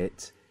hacked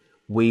it,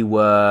 we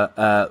were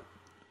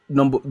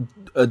Dum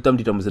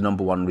Tee Dum was the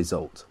number one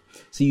result.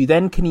 So you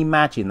then can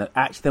imagine that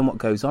actually then what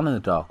goes on in the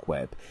dark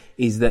web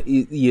is that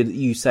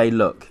you say,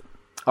 look,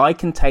 I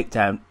can take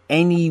down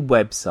any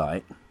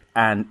website,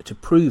 and to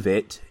prove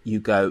it, you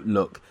go,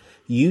 look,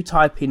 you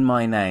type in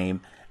my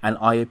name and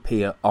I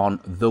appear on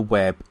the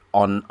web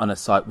on a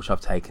site which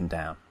I've taken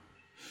down.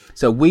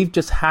 So we've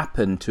just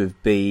happened to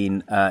have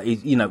been,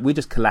 we're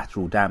just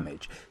collateral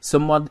damage.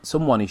 Someone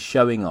is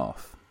showing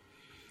off,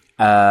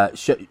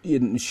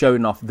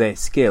 showing off their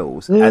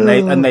skills,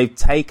 and they've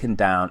taken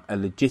down a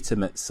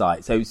legitimate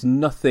site. So it's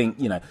nothing,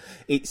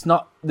 it's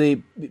not the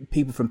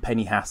people from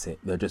Penny Hassett.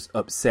 They're just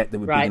upset that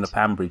we're bringing up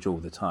Ambridge all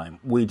the time.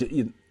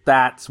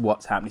 That's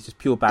what's happening. It's just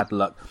pure bad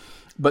luck.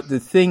 But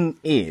the thing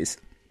is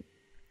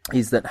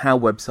that how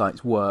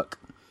websites work.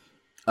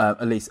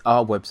 At least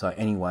our website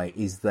anyway,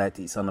 is that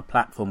it's on a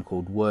platform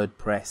called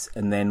WordPress,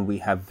 and then we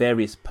have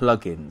various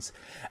plugins,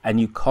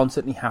 and you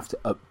constantly have to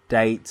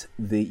update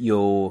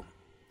your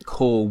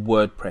core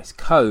WordPress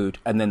code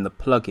and then the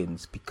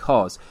plugins,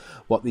 because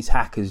what these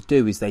hackers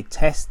do is they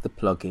test the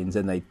plugins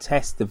and they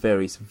test the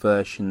various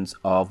versions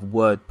of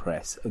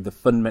WordPress, of the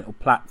fundamental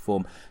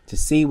platform, to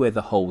see where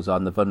the holes are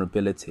and the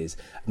vulnerabilities,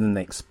 and then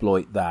they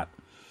exploit that.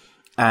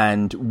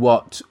 And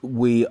what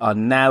we are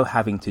now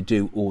having to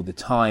do all the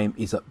time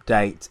is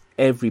update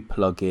every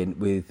plugin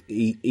with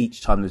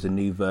each time there's a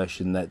new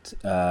version that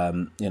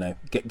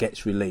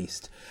gets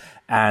released,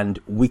 and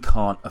we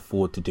can't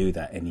afford to do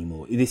that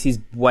anymore. This is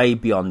way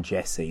beyond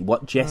Jesse.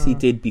 What Jesse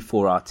did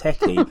before our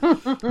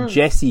techie,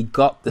 Jesse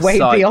got the way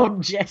site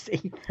beyond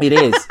Jesse. It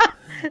is.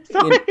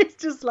 Sorry, it's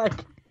just like.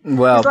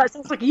 Well, it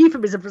sounds like a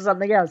euphemism for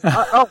something else.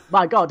 Oh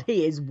my God,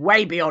 he is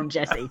way beyond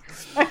Jesse.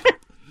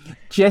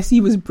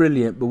 Jesse was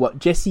brilliant, but what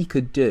Jesse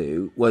could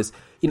do was,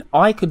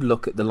 I could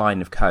look at the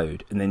line of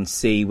code and then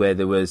see where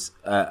there was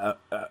a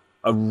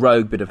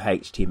rogue bit of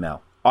HTML.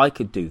 I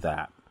could do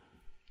that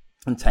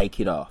and take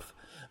it off.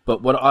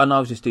 But I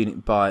was just doing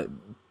it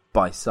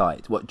by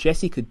sight. What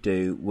Jesse could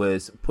do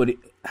was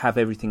have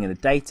everything in a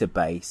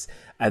database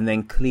and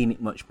then clean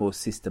it much more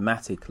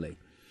systematically.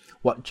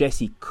 What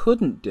Jesse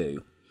couldn't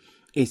do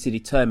is to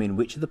determine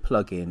which of the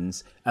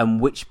plugins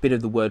and which bit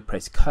of the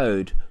WordPress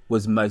code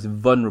was most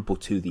vulnerable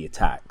to the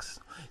attacks.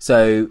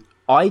 So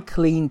I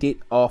cleaned it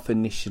off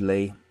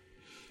initially,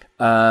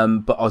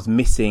 but I was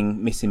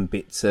missing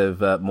bits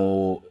of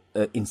more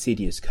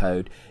insidious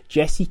code.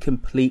 Jesse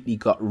completely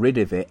got rid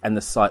of it, and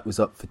the site was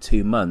up for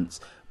 2 months.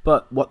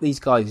 But what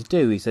these guys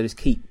do is they just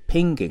keep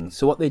pinging.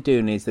 So what they're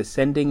doing is they're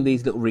sending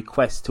these little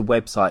requests to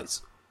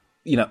websites,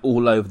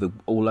 all over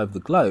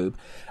the globe,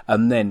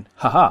 and then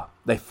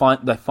they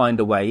find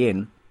a way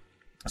in,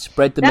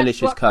 spread the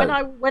malicious code.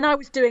 When I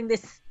was doing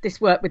this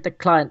work with the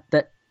client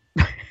that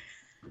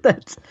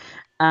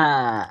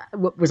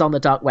was on the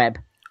dark web,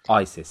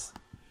 ISIS,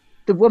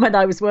 the woman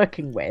I was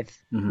working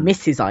with,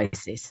 Mrs.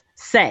 ISIS,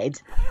 said,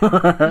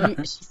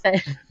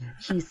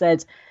 she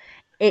said,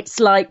 it's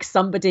like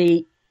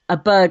a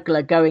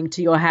burglar going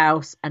to your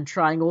house and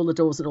trying all the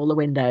doors and all the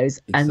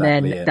windows, and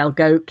then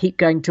they'll keep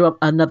going to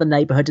another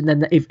neighbourhood, and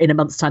then in a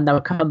month's time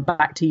they'll come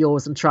back to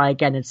yours and try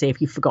again and see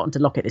if you've forgotten to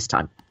lock it this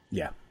time.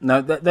 Yeah,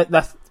 no,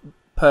 that's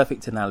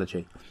perfect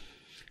analogy.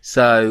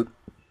 So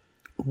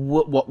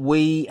what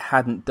we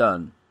hadn't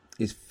done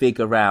is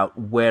figure out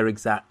where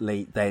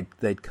exactly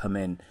they'd come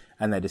in,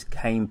 and they just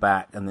came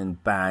back and then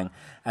bang.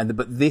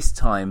 But this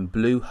time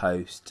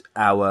Bluehost,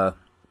 our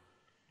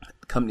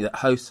company that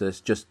hosts us,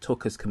 just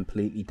took us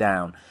completely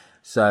down.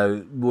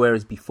 So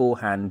whereas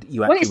beforehand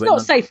it's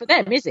not safe for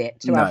them, is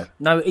it?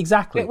 No,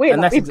 exactly. We've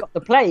got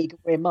the plague.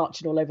 We're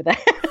marching all over there.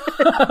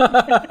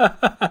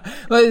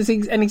 Well,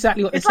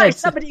 exactly what it's they like said.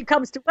 Somebody who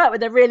comes to work when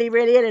they're really,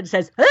 really ill and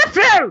says,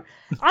 "Hello,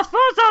 I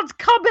thought I'd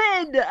come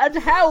in and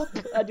help,"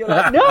 and you're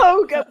like,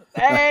 "No, go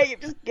away. You've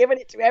just given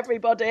it to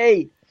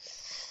everybody."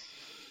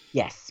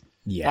 Yes,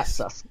 that's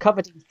us,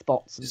 covered in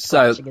spots and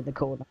scratching in the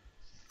corner.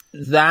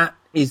 That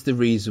is the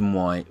reason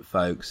why,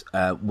 folks,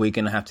 we're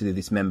going to have to do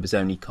this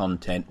members-only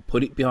content,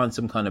 put it behind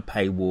some kind of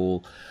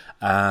paywall,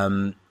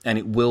 and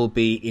it will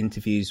be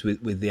interviews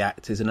with the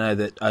actors. I know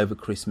that over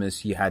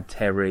Christmas you had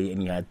Terry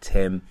and you had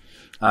Tim.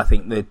 I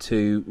think they're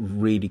two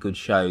really good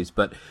shows,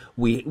 but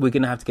we're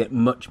going to have to get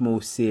much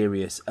more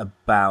serious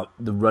about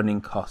the running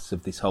costs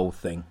of this whole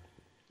thing.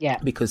 Yeah,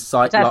 because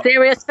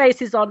serious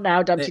faces on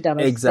now, Dum Tee Dum.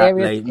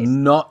 Exactly,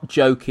 not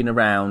joking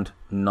around.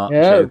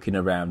 Joking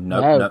around.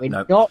 No, we're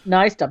not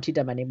nice Dum Tee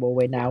Dum anymore.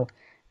 We're now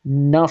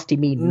nasty,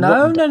 mean.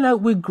 No.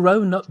 We're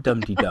grown up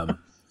Dum Tee Dum.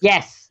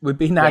 Yes, we've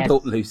been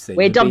adult, Lucy.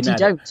 We're Dum Tee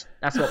Don't.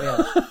 That's what we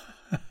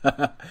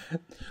are.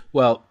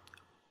 Well,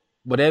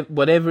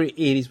 whatever it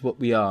is, what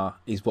we are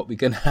is what we're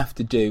going to have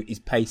to do is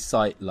pay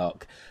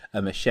SiteLock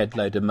a shed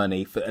load of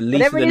money for at least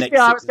whatever for the it is,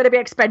 next. it's going to be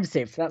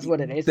expensive. That's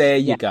what it is. There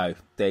you go.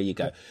 There you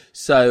go.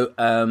 So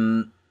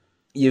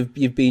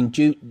you've been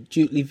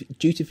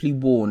dutifully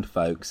warned,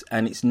 folks,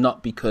 and it's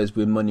not because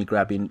we're money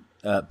grabbing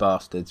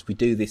bastards. We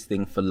do this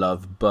thing for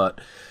love,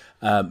 but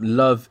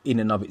love in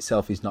and of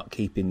itself is not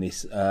keeping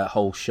this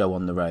whole show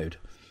on the road.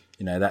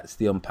 You know, that's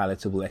the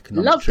unpalatable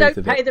economic Love truth don't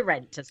of pay it. the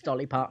rent, as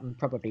Dolly Parton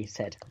probably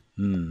said.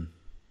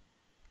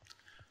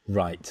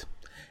 Right.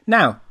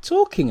 Now,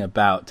 talking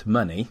about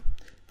money,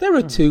 there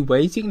are two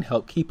ways you can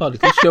help keep our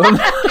little show on.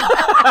 That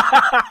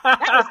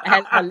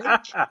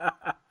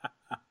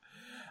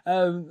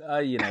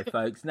was you know,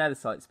 folks, now the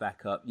site's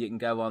back up, you can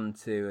go on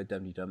to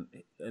Dum Dum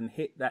and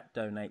hit that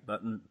donate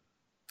button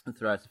and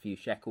throw us a few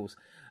shekels,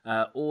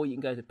 or you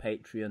can go to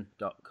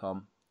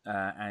patreon.com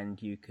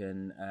and you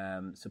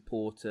can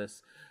support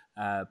us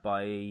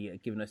by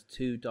giving us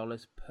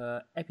 $2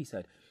 per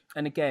episode.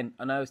 And again,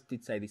 I know I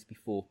did say this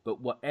before, but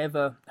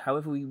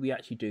however we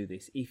actually do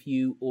this, if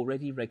you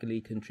already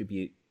regularly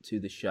contribute to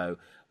the show,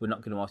 we're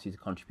not going to ask you to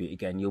contribute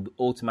again. You'll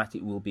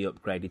automatically will be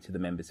upgraded to the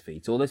members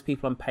feed. So all those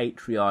people on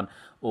Patreon,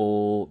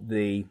 or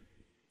there's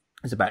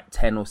about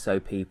 10 or so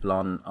people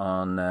on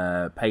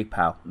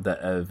PayPal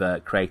that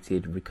have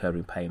created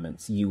recurring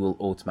payments, you will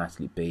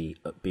automatically be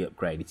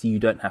upgraded. So you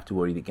don't have to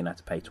worry that you're going to have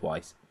to pay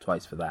twice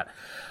for that.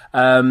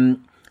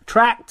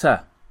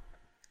 Tractor.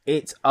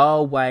 It's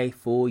our way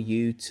for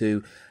you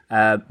to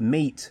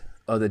meet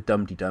other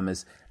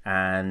Dum-de-Dummers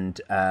and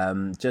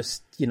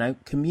just, you know,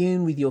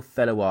 commune with your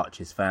fellow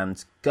Archers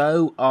fans.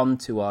 Go on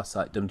to our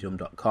site,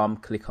 dumdum.com,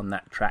 click on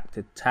that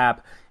Tractor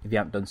tab if you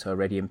haven't done so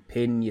already, and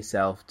pin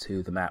yourself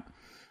to the map.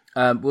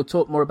 We'll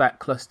talk more about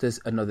clusters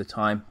another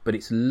time, but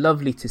it's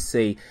lovely to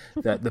see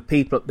that the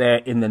people up there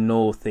in the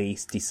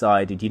northeast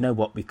decided, you know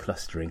what, we're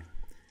clustering.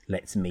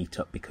 Let's meet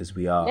up because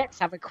we are. Let's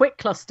have a quick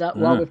cluster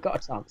while we've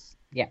got a chance.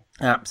 Yeah.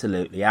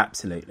 Absolutely.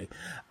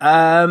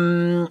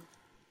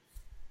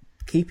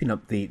 Keeping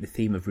up the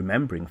theme of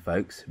remembering,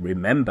 folks,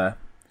 remember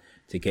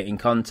to get in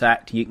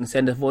contact. You can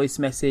send a voice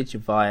message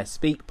via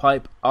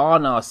SpeakPipe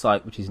on our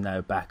site, which is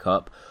now back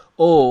up,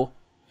 or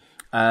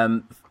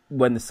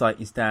when the site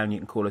is down, you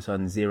can call us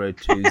on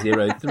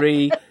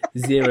 0203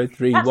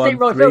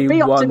 031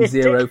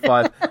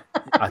 3105.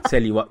 I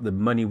tell you what, the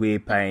money we're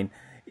paying,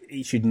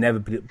 it should never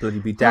bloody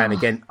be down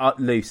again.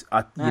 Luce,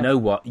 you know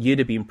what? You'd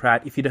have been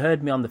proud if you'd have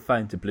heard me on the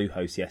phone to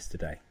Bluehost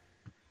yesterday.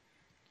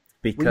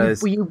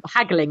 Because were you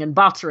haggling and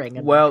bartering?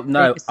 And well,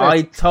 no,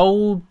 I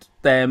told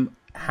them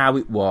how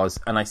it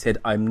was, and I said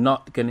I'm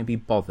not going to be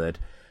bothered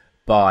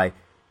by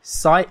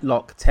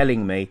SiteLock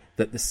telling me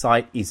that the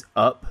site is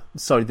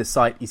the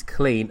site is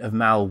clean of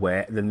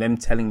malware, than them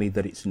telling me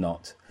that it's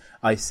not.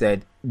 I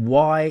said,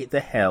 why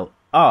the hell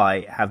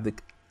I have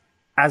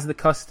as the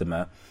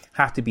customer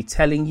have to be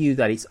telling you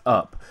that it's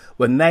up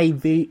when they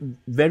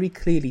very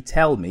clearly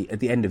tell me at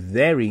the end of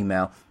their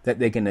email that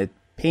they're going to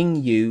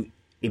ping you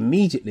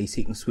immediately so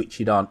you can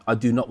switch it on. I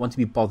do not want to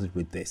be bothered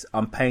with this.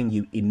 I'm paying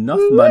you enough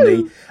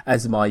money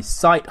as my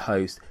site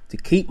host to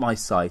keep my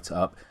site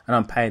up, and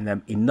I'm paying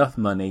them enough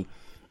money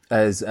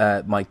as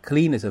my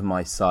cleaners of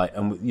my site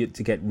and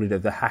to get rid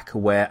of the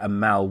hackerware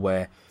and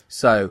malware.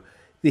 So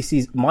this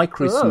is my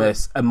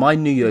Christmas and my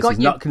New Year's is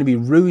not going to be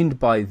ruined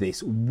by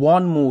this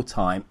one more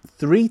time.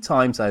 3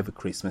 times over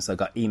Christmas, I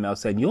got emails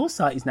saying your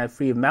site is now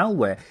free of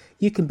malware.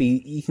 You can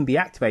be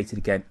activated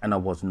again, and I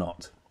was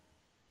not.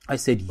 I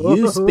said,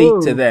 you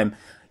speak to them,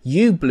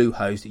 you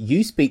Bluehost,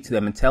 you speak to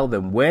them and tell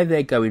them where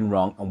they're going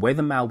wrong and where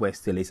the malware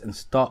still is, and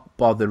stop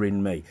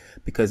bothering me,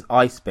 because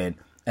I spent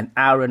an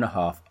hour and a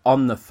half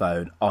on the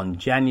phone on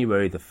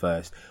January the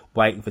 1st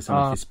waiting for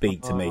someone to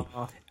speak to me,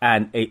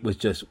 and it was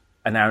just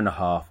an hour and a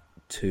half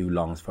too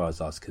long as far as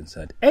I was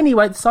concerned.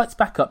 Anyway, the site's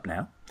back up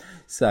now,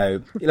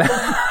 so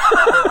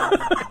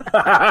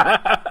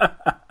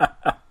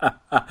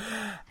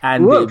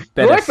and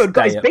Royfield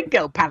got his big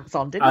girl pants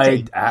on, didn't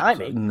he?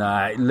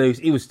 No,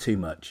 it was too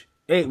much.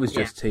 It was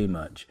just too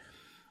much,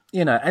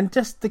 you know. And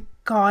just the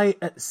guy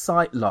at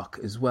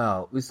SiteLock as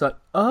well was like,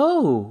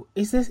 "Oh,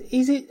 is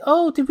it?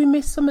 Oh, did we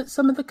miss some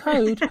of the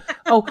code?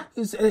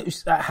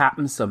 That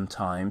happens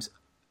sometimes."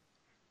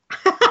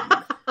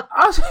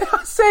 I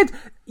said,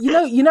 you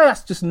know,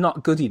 that's just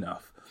not good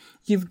enough.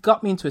 You've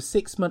got me into a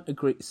 6 months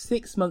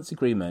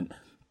agreement,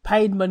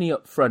 paid money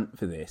up front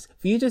for this.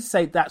 For you to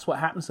say that's what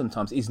happens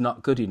sometimes is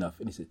not good enough.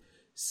 And he said,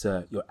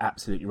 "Sir, you're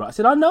absolutely right." I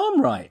said, "I know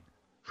I'm right."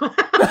 Stop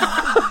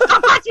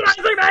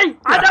patronising me!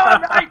 I know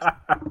I'm right.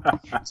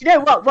 Do you know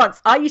what? Once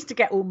I used to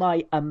get all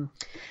my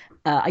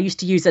I used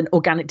to use an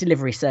organic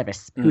delivery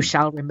service who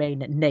shall remain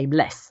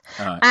nameless,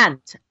 and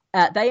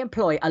they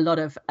employ a lot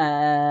of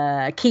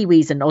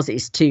Kiwis and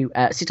Aussies to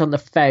sit on the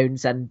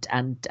phones and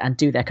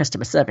do their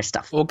customer service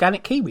stuff.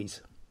 Organic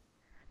Kiwis?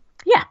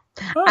 Yeah.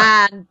 Oh.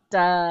 And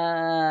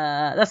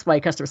that's why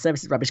customer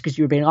service is rubbish, because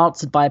you were being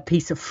answered by a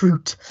piece of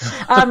fruit.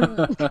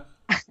 And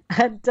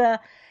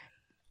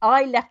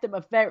I left them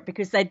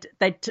because they'd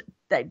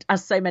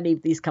as so many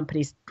of these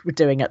companies were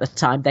doing at the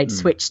time, they'd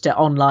switched to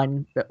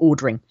online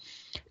ordering.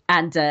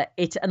 and at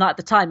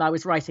the time I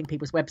was writing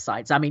people's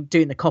websites. I mean,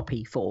 doing the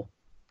copy for,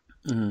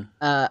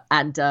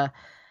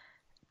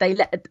 they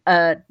let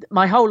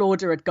my whole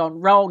order had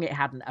gone wrong. It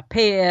hadn't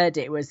appeared.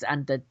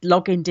 And the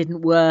login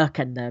didn't work,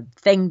 and the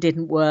thing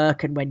didn't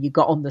work. And when you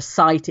got on the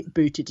site, it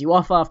booted you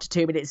off after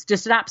 2 minutes.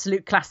 Just an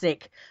absolute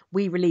classic.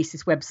 We released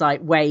this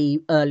website way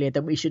earlier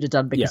than we should have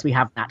done because we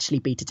haven't actually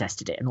beta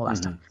tested it and all that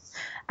stuff.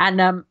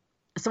 And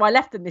so I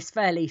left them this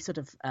fairly sort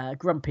of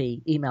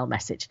grumpy email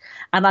message,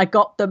 and I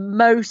got the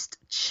most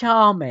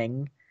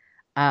charming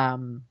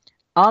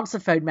answer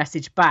phone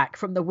message back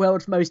from the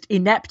world's most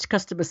inept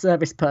customer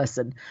service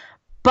person.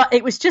 But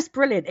it was just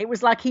brilliant. It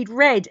was like he'd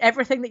read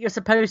everything that you're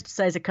supposed to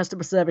say as a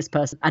customer service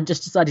person and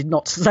just decided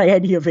not to say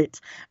any of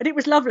it. And it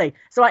was lovely.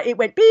 So it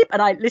went beep,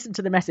 and I listened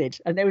to the message.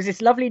 And there was this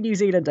lovely New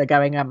Zealander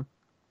going,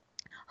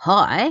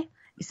 "Hi,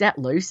 is that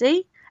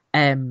Lucy?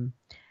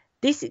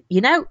 This,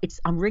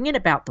 I'm ringing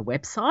about the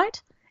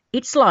website.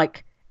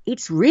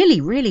 It's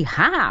really, really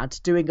hard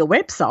doing a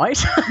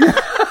website."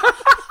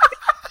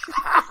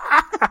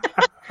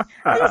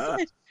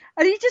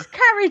 And he just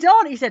carried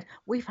on. He said,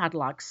 "We've had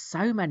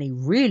so many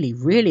really,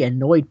 really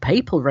annoyed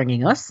people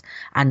ringing us,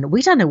 and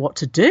we don't know what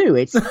to do.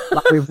 It's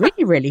we're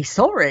really, really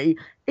sorry.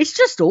 It's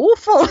just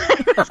awful."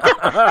 Honestly,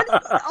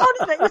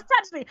 it was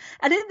practically.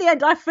 And in the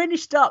end, I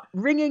finished up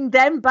ringing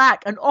them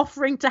back and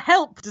offering to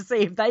help to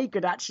see if they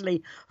could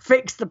actually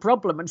fix the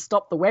problem and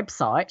stop the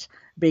website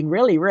being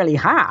really, really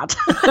hard.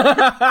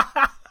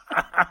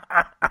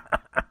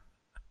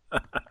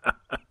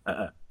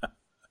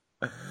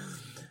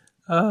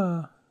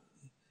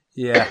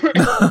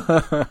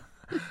 Yeah.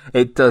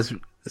 It does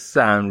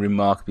sound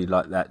remarkably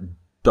like that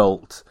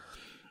dolt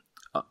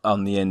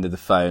on the end of the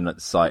phone at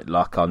the site,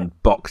 like on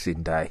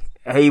Boxing Day.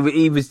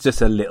 He was just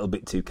a little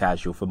bit too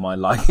casual for my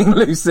liking,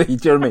 Lucy. Do you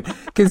know what I mean?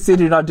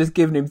 Considering I've just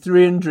given him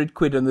 300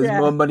 quid and there's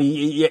more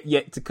money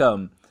yet to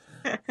come.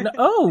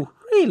 Oh,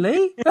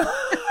 really?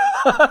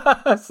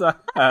 So,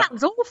 that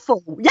sounds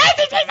awful. Yes,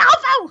 it is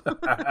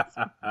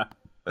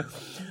awful.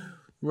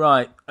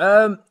 Right.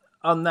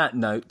 On that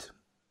note.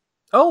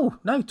 Oh,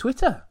 no,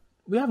 Twitter.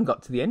 We haven't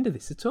got to the end of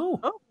this at all.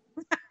 Oh.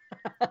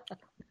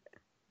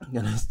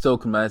 Let's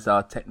talk about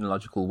our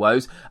technological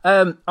woes.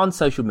 On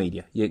social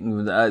media, you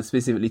can,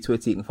 specifically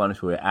Twitter, you can find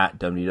us where we're at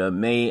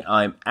WWME.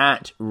 I'm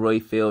at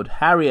Royfield.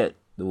 Harriet,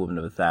 the woman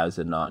of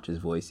 1,000 archers'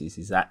 voices,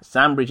 is at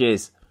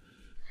Sandbridges.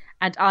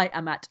 And I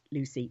am at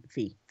Lucy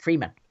V.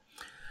 Freeman.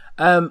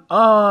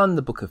 On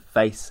the Book of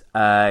Face,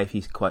 if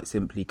you quite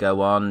simply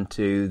go on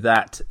to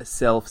that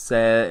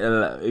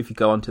if you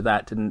go onto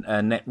that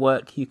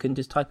network, you can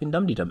just type in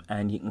Dum-de-Dum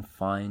and you can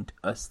find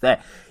us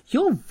there.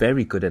 You're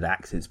very good at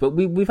accents, but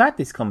we've had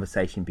this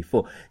conversation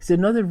before. It's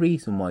another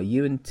reason why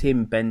you and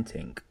Tim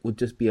Bentinck would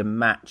just be a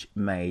match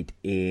made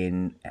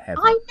in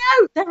heaven. I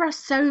know, there are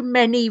so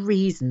many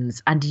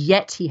reasons, and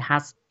yet he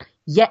has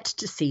yet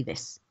to see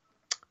this.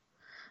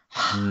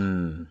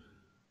 I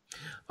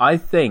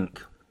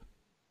think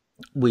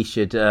we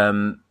should.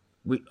 I'm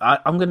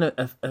going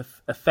to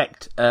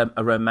affect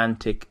a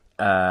romantic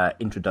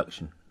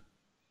introduction.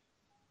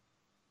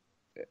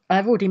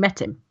 I've already met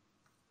him.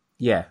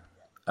 Yeah,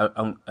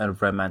 a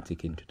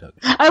romantic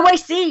introduction. Oh, I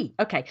see.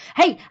 Okay.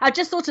 Hey, I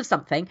just thought of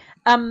something.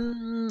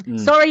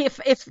 Sorry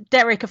if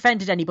Derek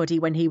offended anybody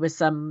when he was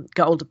got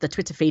hold of the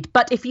Twitter feed,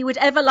 but if you would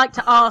ever like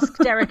to ask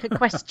Derek a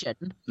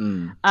question,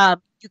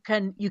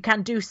 you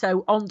can do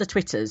so on the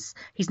Twitters.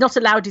 He's not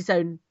allowed his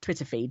own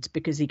Twitter feed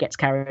because he gets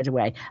carried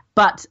away,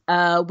 but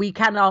we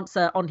can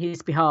answer on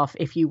his behalf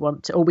if you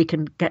want to, or we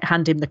can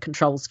hand him the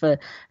controls for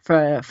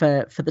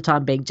the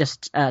time being,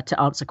 just to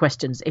answer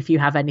questions. If you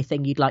have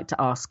anything you'd like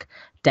to ask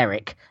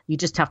Derek, you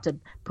just have to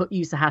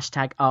use the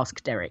hashtag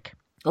Ask Derek.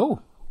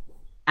 Oh,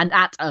 and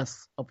at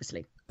us,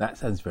 obviously. That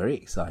sounds very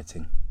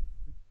exciting.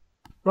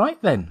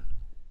 Right then.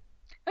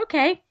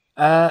 Okay.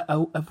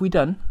 Have we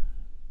done?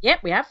 Yep,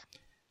 we have.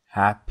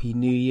 Happy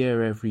New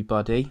Year,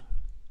 everybody.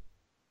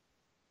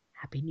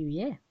 Happy New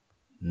Year.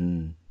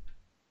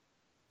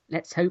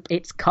 Let's hope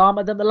it's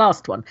calmer than the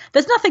last one.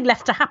 There's nothing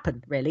left to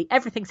happen, really.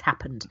 Everything's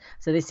happened.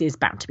 So this is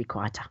bound to be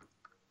quieter.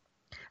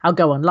 I'll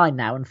go online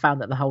now and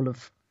found that the whole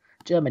of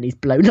Germany's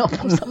blown up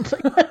or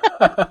something.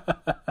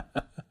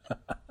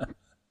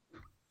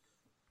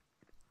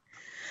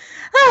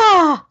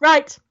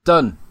 Right.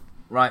 Done.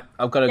 Right,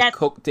 I've got to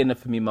cook dinner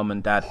for me mum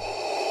and dad.